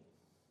me,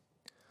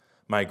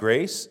 My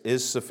grace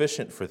is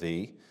sufficient for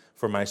thee,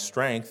 for my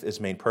strength is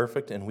made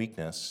perfect in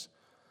weakness.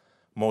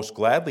 Most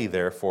gladly,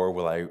 therefore,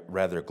 will I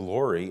rather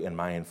glory in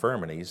my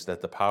infirmities,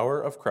 that the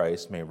power of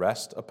Christ may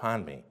rest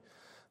upon me.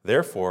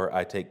 Therefore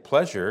I take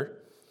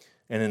pleasure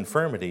in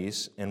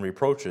infirmities, in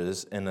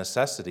reproaches, in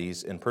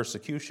necessities, in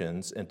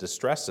persecutions, in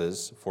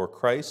distresses, for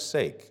Christ's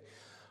sake.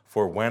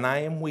 For when I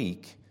am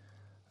weak,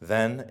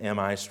 then am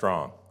I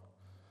strong."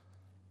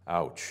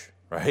 Ouch,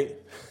 right?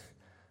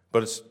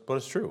 But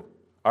it's true.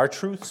 Our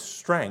true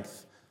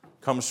strength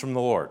comes from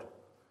the Lord.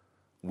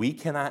 We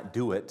cannot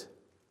do it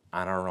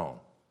on our own.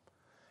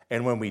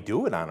 And when we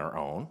do it on our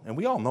own, and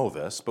we all know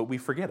this, but we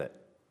forget it,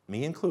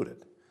 me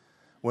included.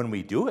 When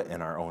we do it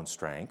in our own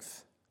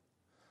strength,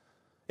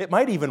 it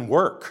might even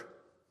work.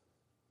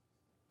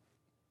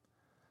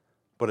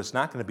 But it's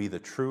not going to be the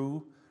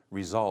true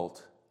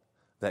result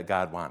that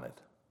God wanted.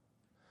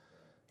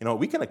 You know,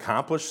 we can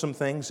accomplish some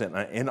things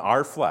in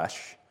our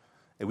flesh,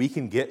 and we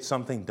can get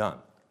something done.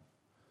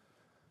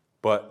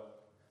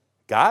 But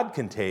God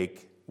can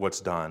take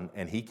what's done,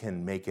 and he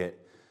can make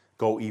it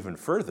go even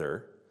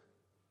further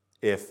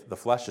if the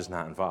flesh is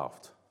not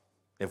involved,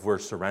 if we're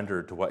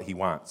surrendered to what he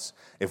wants,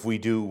 if we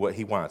do what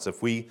he wants,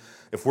 if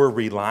we're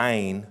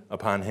relying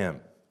upon him.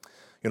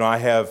 You know,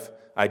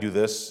 I do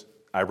this.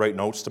 I write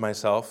notes to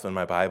myself in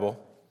my Bible,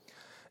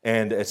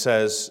 and it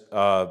says,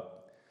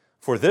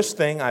 for this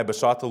thing I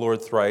besought the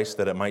Lord thrice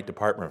that it might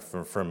depart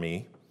from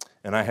me,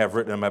 and I have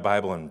written in my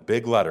Bible in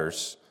big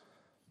letters,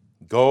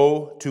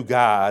 go to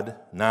God,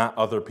 not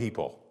other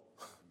people.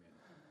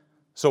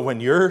 So when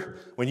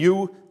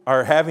you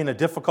are having a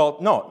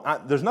difficult,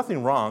 there's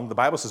nothing wrong. The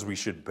Bible says we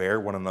should bear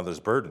one another's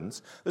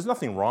burdens. There's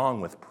nothing wrong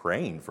with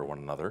praying for one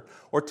another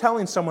or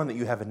telling someone that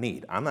you have a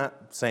need. I'm not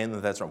saying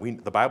that that's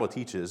wrong. The Bible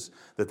teaches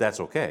that that's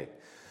okay.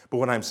 But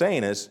what I'm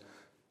saying is,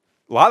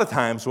 a lot of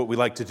times what we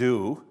like to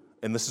do,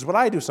 and this is what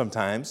I do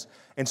sometimes,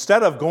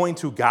 instead of going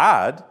to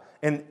God,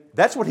 and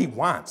that's what he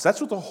wants. That's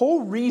what the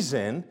whole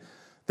reason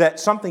that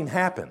something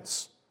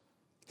happens.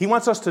 He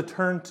wants us to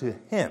turn to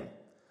him.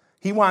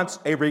 He wants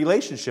a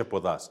relationship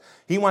with us.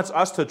 He wants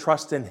us to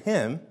trust in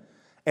him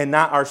and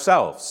not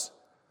ourselves.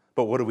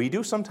 But what do we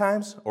do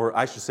sometimes? Or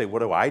I should say, what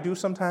do I do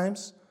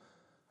sometimes?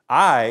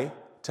 I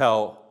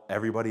tell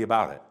everybody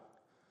about it.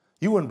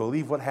 You wouldn't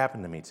believe what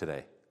happened to me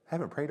today. I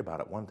haven't prayed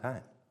about it one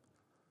time.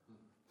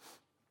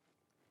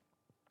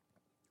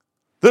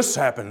 This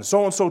happened.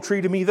 So-and-so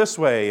treated me this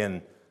way.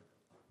 And,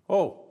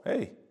 oh,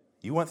 hey,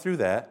 you went through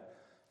that.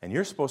 And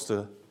you're supposed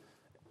to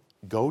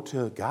go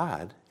to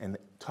God and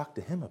talk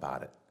to him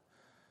about it.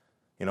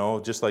 You know,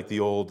 just like the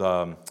old,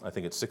 I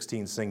think it's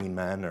 16 Singing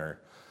Men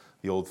or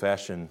the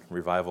old-fashioned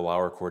Revival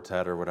Hour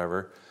Quartet or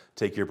whatever.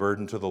 Take your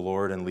burden to the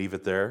Lord and leave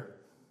it there.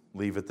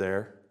 Leave it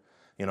there.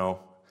 You know,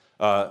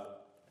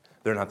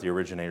 they're not the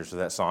originators of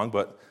that song,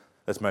 but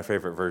that's my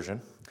favorite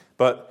version.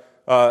 But,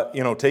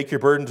 take your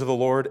burden to the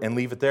Lord and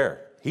leave it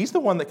there. He's the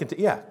one that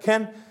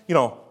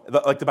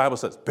like the Bible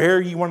says,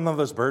 bear ye one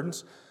another's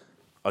burdens.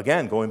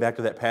 Again, going back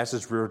to that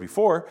passage we read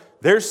before,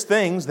 there's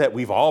things that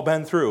we've all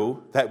been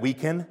through that we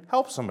can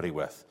help somebody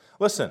with.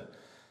 Listen,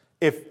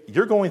 if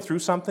you're going through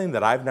something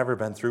that I've never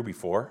been through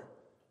before,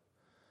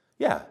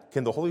 yeah,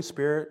 can the Holy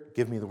Spirit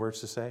give me the words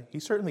to say? He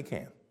certainly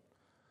can.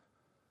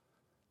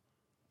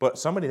 But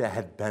somebody that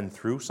had been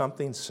through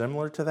something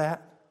similar to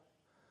that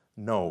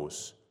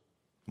knows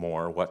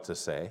more what to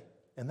say,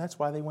 and that's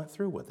why they went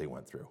through what they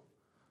went through.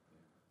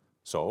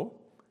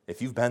 So,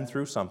 if you've been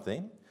through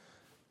something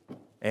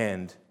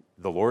and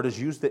the Lord has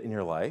used it in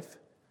your life,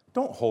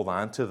 don't hold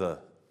on to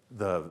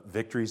the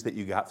victories that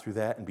you got through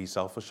that and be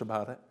selfish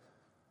about it.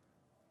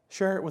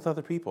 Share it with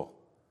other people.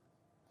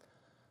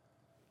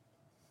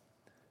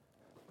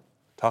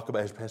 Talk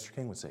about, as Pastor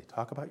King would say,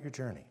 talk about your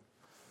journey.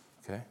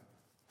 Okay?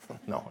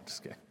 No, I'm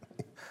just kidding.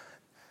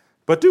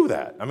 But do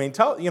that. I mean,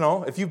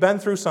 if you've been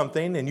through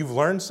something and you've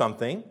learned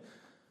something,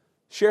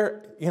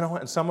 share,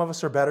 and some of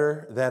us are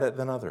better at it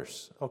than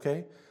others,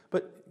 okay?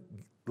 But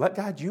let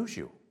God use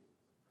you.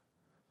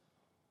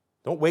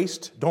 Don't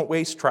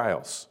waste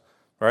trials,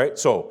 all right?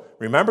 So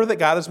remember that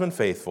God has been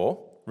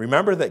faithful.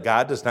 Remember that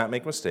God does not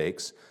make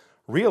mistakes.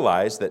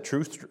 Realize that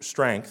true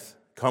strength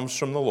comes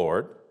from the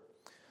Lord.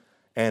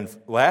 And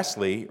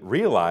lastly,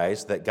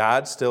 realize that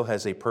God still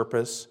has a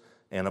purpose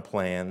and a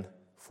plan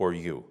for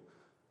you.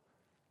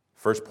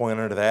 First point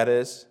under that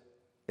is,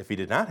 if he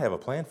did not have a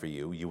plan for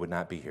you, you would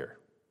not be here.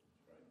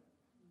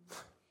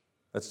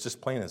 That's just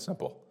plain and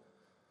simple.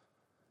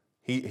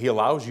 He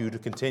allows you to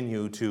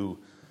continue to,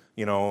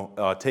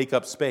 take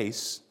up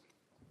space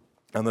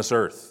on this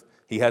earth.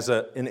 He has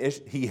an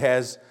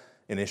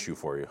issue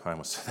for you. I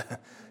almost said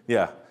that.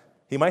 Yeah,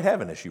 he might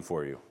have an issue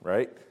for you,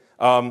 right?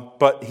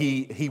 But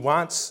he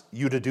wants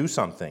you to do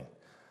something.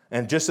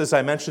 And just as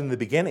I mentioned in the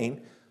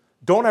beginning,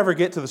 don't ever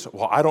get to this,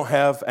 well, I don't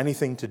have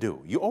anything to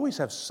do. You always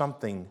have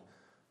something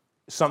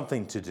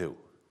to do.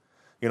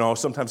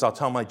 Sometimes I'll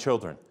tell my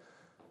children,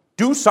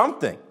 do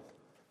something,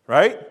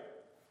 right?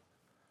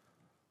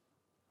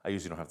 I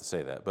usually don't have to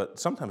say that, but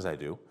sometimes I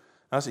do.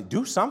 I'll say,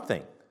 do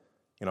something.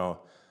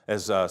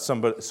 As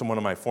one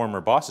of my former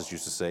bosses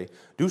used to say,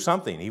 do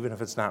something, even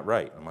if it's not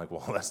right. I'm like,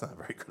 well, that's not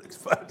very good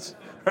advice,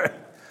 right?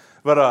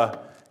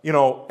 But,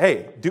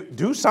 hey,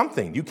 do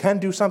something. You can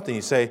do something.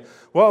 You say,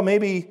 well,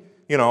 maybe,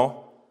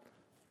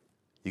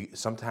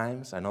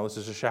 sometimes, I know this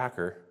is a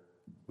shocker,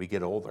 we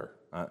get older.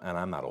 And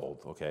I'm not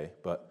old, okay?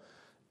 But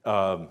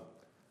I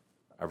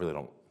really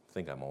don't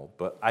think I'm old.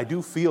 But I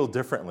do feel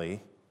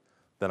differently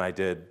than I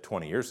did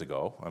 20 years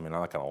ago. I mean,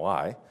 I'm not going to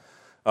lie.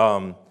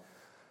 When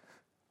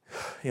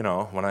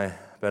I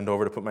bend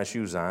over to put my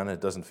shoes on, it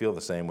doesn't feel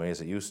the same way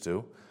as it used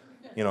to.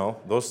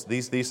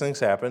 These things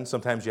happen.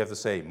 Sometimes you have to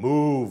say,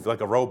 move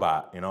like a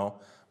robot,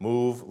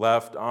 Move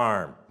left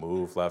arm.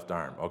 Move left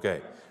arm.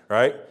 Okay,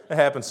 right? It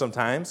happens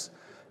sometimes.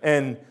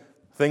 And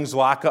things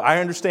lock up.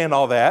 I understand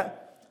all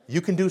that. You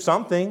can do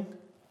something.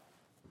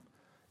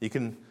 You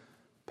can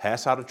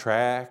pass out a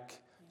tract.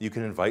 You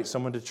can invite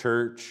someone to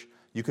church.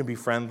 You can be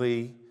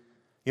friendly.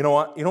 You know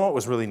what? You know what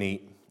was really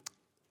neat?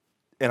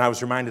 And I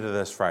was reminded of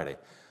this Friday.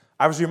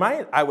 I was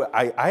reminded,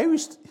 I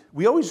always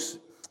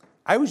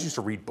used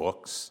to read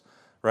books,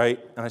 right?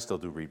 And I still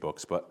do read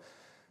books, but,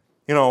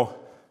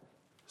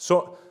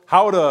 so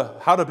how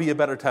to be a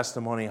better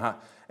testimony.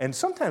 And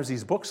sometimes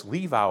these books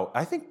leave out,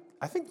 I think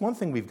one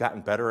thing we've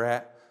gotten better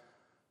at,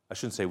 I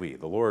shouldn't say we,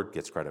 the Lord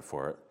gets credit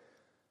for it,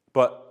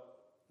 but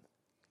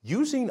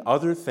using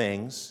other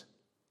things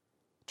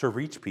to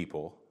reach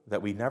people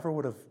that we never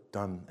would have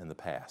done in the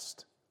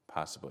past,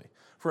 possibly.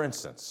 For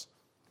instance,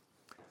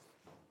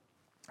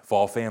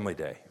 Fall Family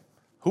Day.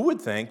 Who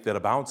would think that a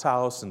bounce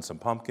house and some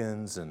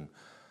pumpkins and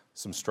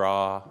some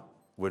straw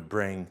would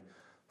bring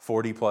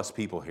 40 plus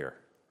people here?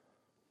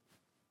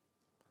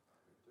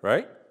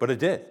 Right? But it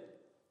did.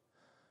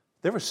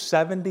 There were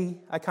 70,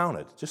 I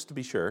counted, just to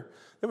be sure,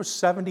 there were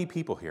 70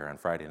 people here on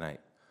Friday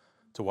night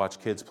to watch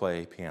kids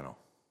play piano.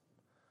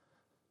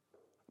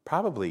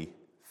 Probably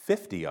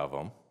 50 of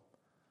them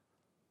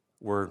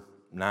were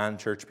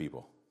non-church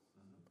people.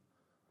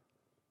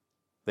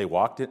 They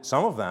walked in,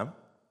 some of them,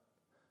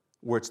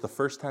 where it's the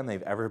first time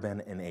they've ever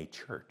been in a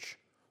church.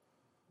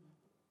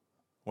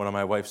 One of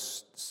my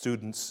wife's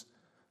students,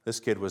 this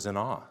kid was in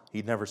awe.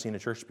 He'd never seen a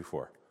church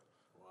before.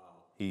 Wow.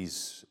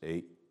 He's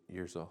 10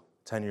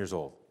 years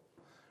old,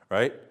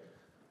 right?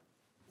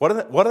 What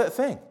a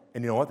thing.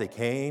 And you know what? They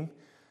came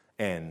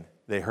and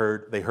they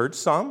heard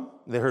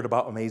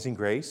about Amazing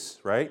Grace,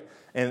 right?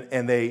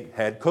 And they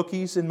had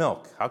cookies and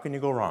milk. How can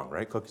you go wrong,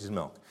 right? Cookies and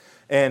milk.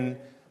 And,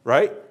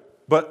 right?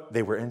 But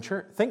they were in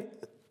church.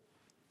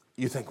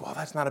 You think, well,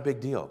 that's not a big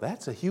deal.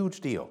 That's a huge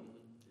deal.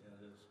 Yeah,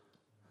 it is.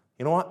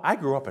 You know what? I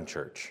grew up in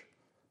church.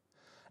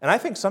 And I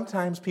think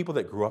sometimes people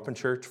that grew up in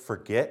church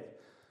forget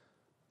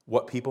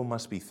what people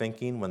must be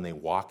thinking when they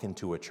walk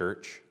into a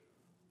church,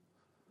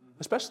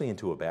 especially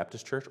into a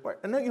Baptist church.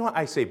 And you know what?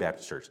 I say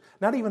Baptist church,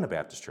 not even a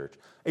Baptist church.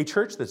 A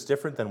church that's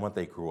different than what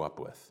they grew up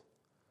with.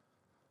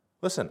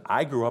 Listen,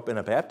 I grew up in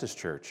a Baptist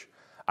church.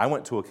 I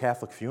went to a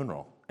Catholic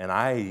funeral, and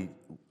I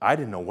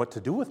didn't know what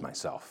to do with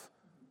myself.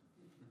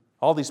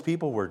 All these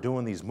people were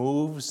doing these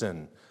moves,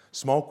 and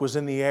smoke was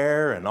in the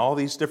air, and all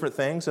these different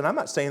things. And I'm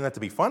not saying that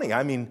to be funny.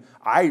 I mean,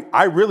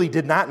 I really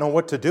did not know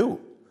what to do.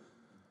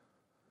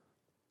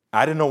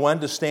 I didn't know when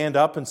to stand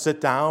up and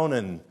sit down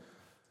and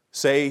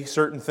say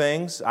certain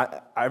things.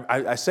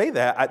 I say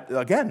that,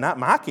 again, not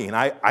mocking.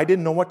 I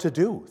didn't know what to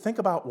do. Think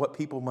about what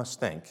people must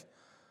think,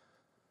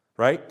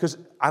 right? Because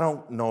I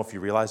don't know if you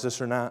realize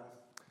this or not.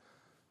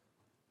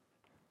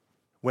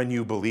 When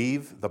you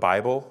believe the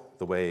Bible,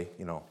 the way,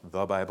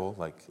 the Bible,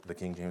 like the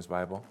King James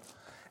Bible,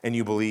 and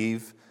you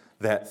believe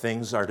that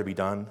things are to be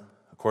done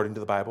according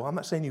to the Bible, I'm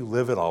not saying you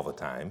live it all the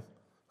time,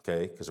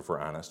 okay? Because if we're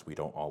honest, we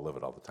don't all live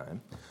it all the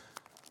time.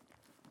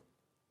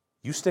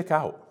 You stick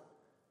out.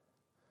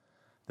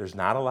 There's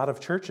not a lot of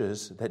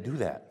churches that do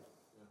that.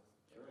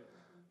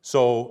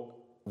 So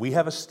we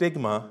have a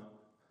stigma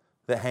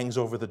that hangs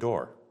over the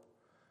door.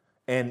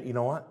 And you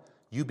know what?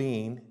 You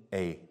being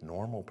a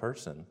normal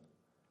person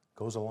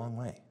goes a long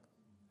way.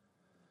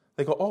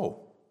 They go,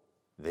 oh,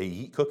 they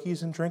eat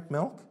cookies and drink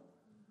milk?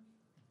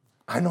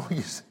 I know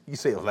you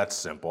say, oh, that's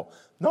simple.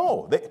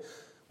 No,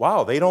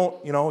 they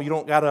don't, you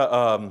don't got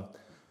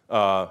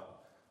to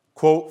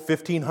quote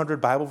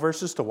 1,500 Bible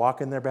verses to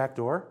walk in their back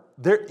door.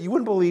 You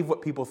wouldn't believe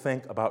what people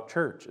think about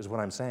church, is what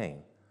I'm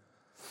saying.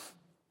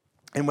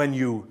 And when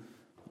you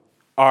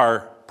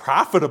are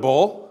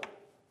profitable,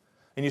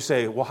 and you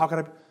say, well, how can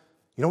I,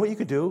 you know what you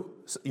could do?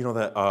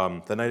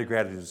 The night of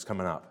gratitude is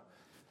coming up.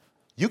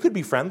 You could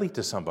be friendly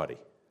to somebody.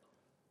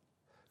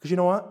 Because you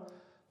know what?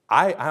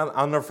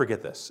 I'll never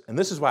forget this. And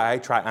this is why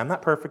I'm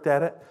not perfect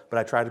at it, but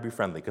I try to be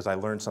friendly because I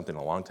learned something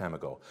a long time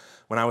ago.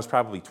 When I was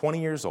probably 20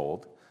 years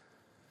old,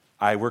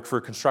 I worked for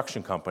a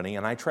construction company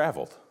and I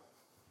traveled.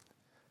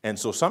 And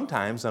so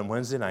sometimes on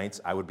Wednesday nights,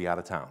 I would be out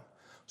of town.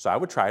 So I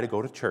would try to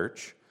go to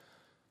church,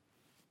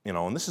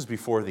 and this is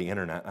before the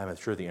internet. I'm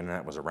sure the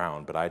internet was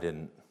around, but I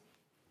didn't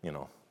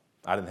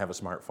have a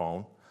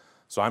smartphone.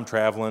 So I'm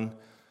traveling,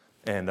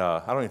 and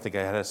I don't even think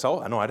I had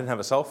I didn't have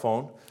a cell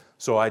phone.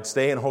 So I'd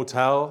stay in a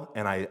hotel,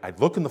 and I'd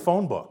look in the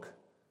phone book.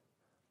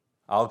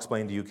 I'll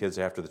explain to you kids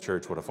after the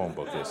church what a phone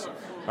book is,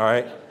 all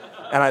right?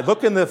 And I'd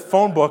look in the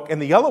phone book in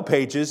the yellow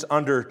pages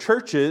under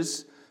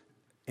churches,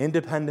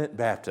 Independent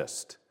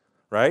Baptist,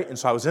 right? And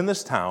so I was in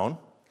this town,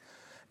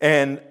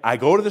 and I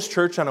go to this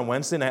church on a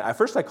Wednesday night. At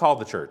first I called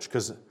the church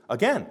because,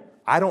 again,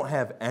 I don't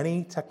have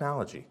any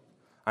technology.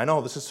 I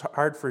know this is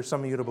hard for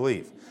some of you to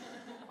believe.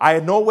 I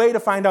had no way to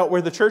find out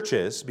where the church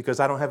is because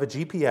I don't have a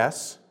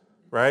GPS,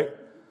 right?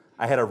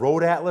 I had a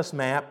road atlas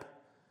map,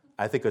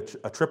 I think a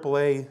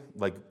AAA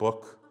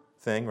book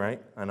thing,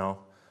 right? I know.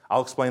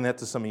 I'll explain that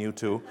to some of you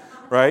too,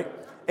 right?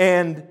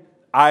 And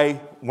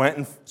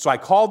so I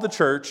called the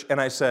church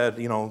and I said,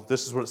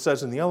 this is what it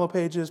says in the yellow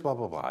pages, blah,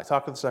 blah, blah. I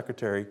talked to the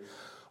secretary.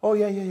 Oh,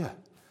 yeah.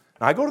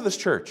 Now I go to this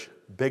church,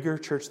 bigger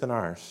church than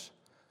ours.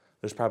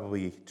 There's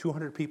probably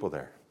 200 people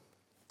there.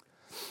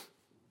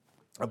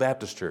 A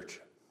Baptist church.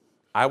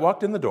 I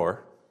walked in the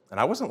door, and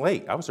I wasn't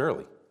late. I was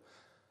early.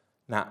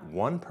 Not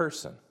one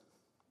person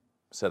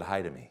said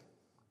hi to me.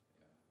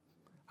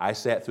 I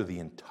sat through the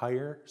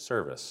entire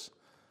service.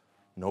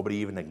 Nobody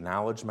even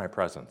acknowledged my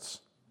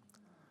presence.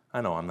 I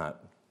know I'm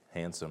not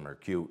handsome or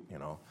cute,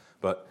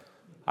 but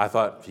I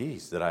thought,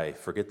 geez, did I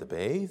forget to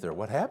bathe, or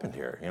what happened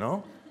here,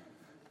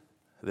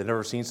 They've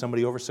never seen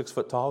somebody over 6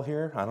 foot tall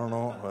here? I don't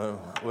know.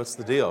 What's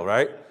the deal,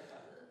 right?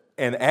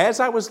 And as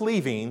I was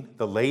leaving,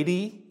 the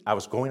lady, I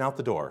was going out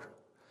the door,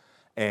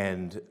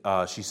 and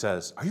she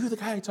says, "Are you the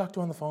guy I talked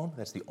to on the phone?"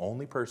 That's the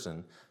only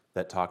person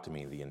that talked to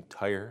me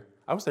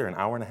I was there an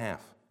hour and a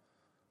half.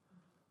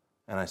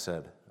 And I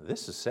said,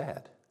 "This is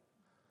sad."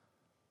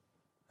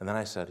 And then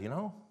I said,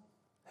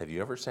 have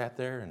you ever sat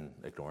there and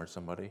ignored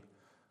somebody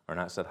or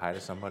not said hi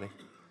to somebody?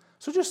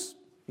 So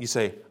you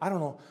say, I don't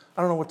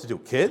know what to do.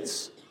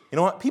 Kids, you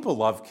know what? People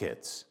love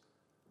kids.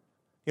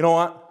 You know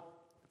what?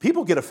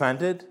 People get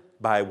offended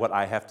by what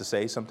I have to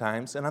say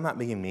sometimes, and I'm not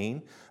being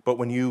mean, but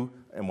when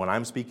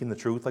I'm speaking the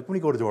truth, like when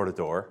you go door to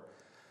door,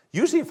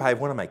 usually if I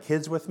have one of my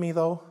kids with me,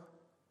 though,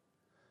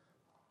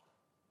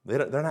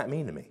 they're not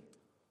mean to me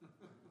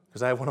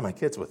because I have one of my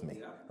kids with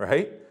me,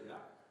 right?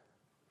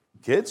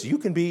 Kids, you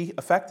can be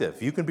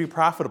effective. You can be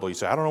profitable. You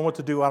say, I don't know what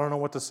to do. I don't know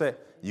what to say.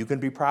 You can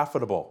be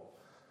profitable.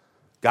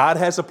 God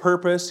has a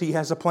purpose. He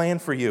has a plan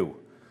for you,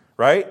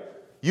 right?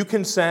 You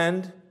can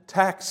send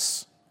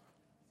texts.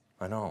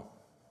 I know.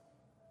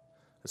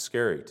 It's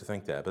scary to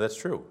think that, but that's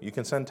true. You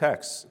can send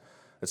texts.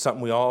 It's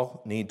something we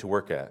all need to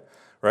work at,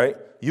 right?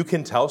 You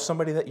can tell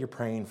somebody that you're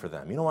praying for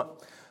them. You know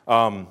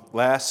what?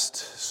 Last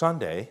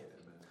Sunday,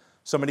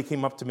 somebody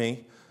came up to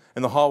me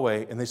in the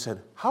hallway, and they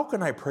said, "How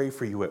can I pray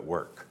for you at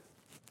work?"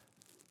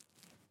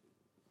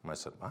 And I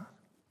said, "What?"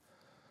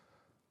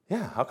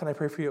 "Yeah, how can I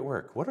pray for you at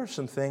work? What are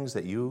some things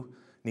that you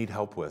need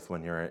help with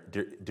when you're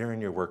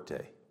during your work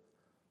day?"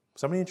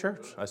 Somebody in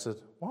church. I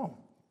said, "Wow,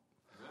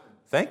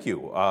 thank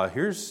you.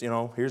 Here's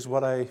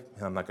what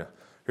I'm not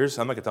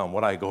gonna tell them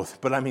what I go through,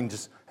 but I mean,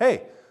 just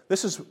hey,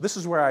 this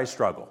is where I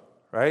struggle,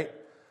 right?"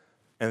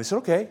 And they said,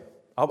 "Okay,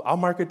 I'll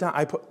mark it down."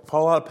 I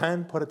pull out a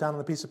pen, put it down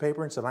on a piece of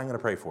paper, and said, "I'm going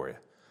to pray for you."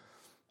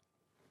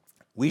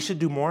 We should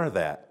do more of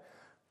that.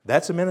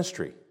 That's a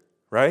ministry,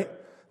 right?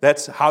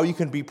 That's how you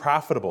can be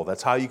profitable.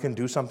 That's how you can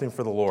do something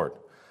for the Lord.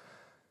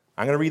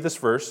 I'm going to read this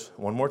verse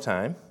one more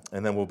time,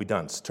 and then we'll be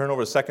done. So turn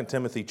over to 2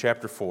 Timothy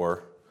chapter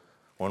 4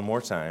 one more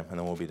time, and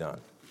then we'll be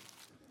done.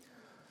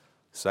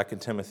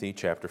 2 Timothy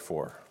chapter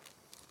 4.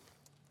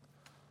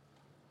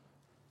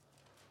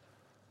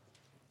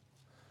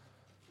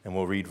 And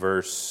we'll read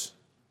verse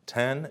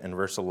 10 and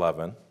verse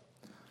 11.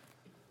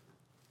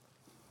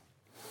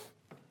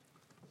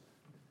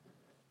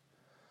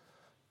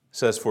 It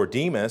says, "For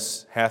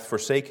Demas hath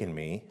forsaken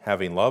me,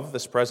 having loved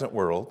this present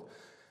world,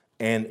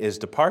 and is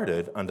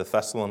departed unto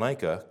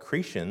Thessalonica,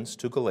 Cretans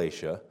to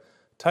Galatia,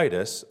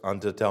 Titus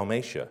unto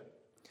Dalmatia.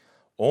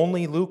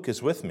 Only Luke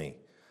is with me.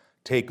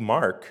 Take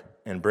Mark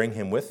and bring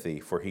him with thee,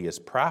 for he is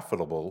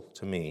profitable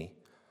to me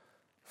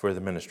for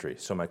the ministry."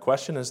 So my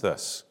question is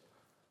this: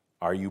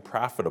 are you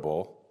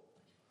profitable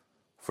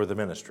for the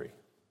ministry?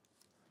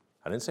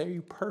 I didn't say are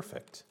you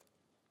perfect.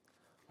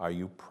 Are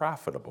you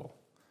profitable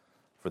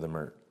for the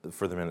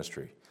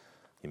ministry?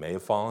 You may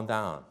have fallen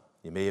down.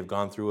 You may have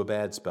gone through a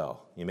bad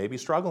spell. You may be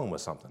struggling with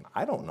something.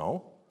 I don't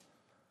know.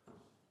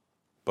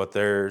 But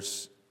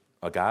there's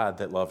a God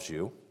that loves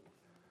you,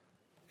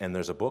 and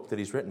there's a book that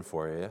he's written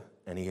for you,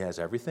 and he has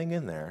everything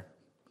in there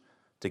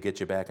to get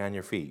you back on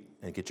your feet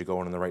and get you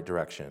going in the right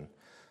direction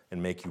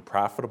and make you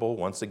profitable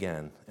once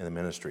again in the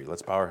ministry.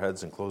 Let's bow our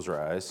heads and close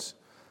our eyes,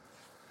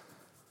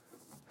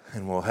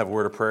 and we'll have a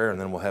word of prayer, and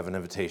then we'll have an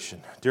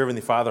invitation. Dear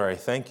Heavenly Father, I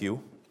thank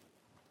you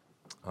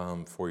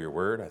for your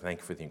word. I thank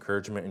you for the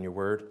encouragement in your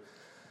word.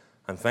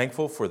 I'm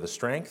thankful for the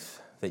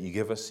strength that you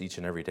give us each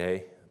and every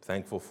day. I'm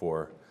thankful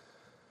for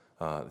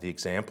the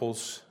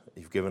examples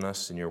you've given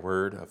us in your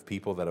word of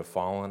people that have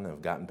fallen,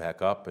 have gotten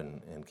back up,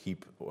 and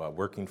keep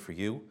working for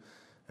you.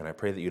 And I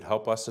pray that you'd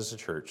help us as a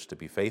church to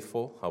be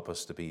faithful, help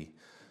us to be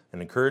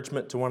an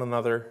encouragement to one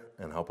another,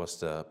 and help us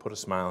to put a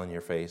smile on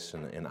your face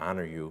and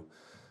honor you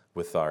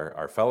with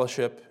our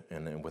fellowship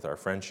and with our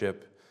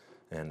friendship.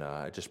 And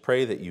I just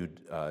pray that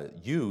you'd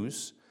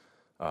use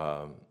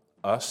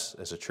us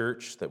as a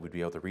church, that we'd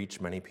be able to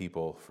reach many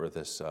people for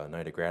this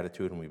night of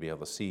gratitude, and we'd be able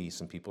to see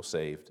some people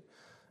saved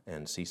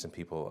and see some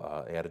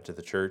people added to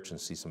the church and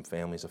see some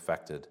families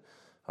affected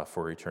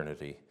for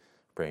eternity.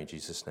 Pray in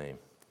Jesus' name.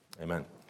 Amen.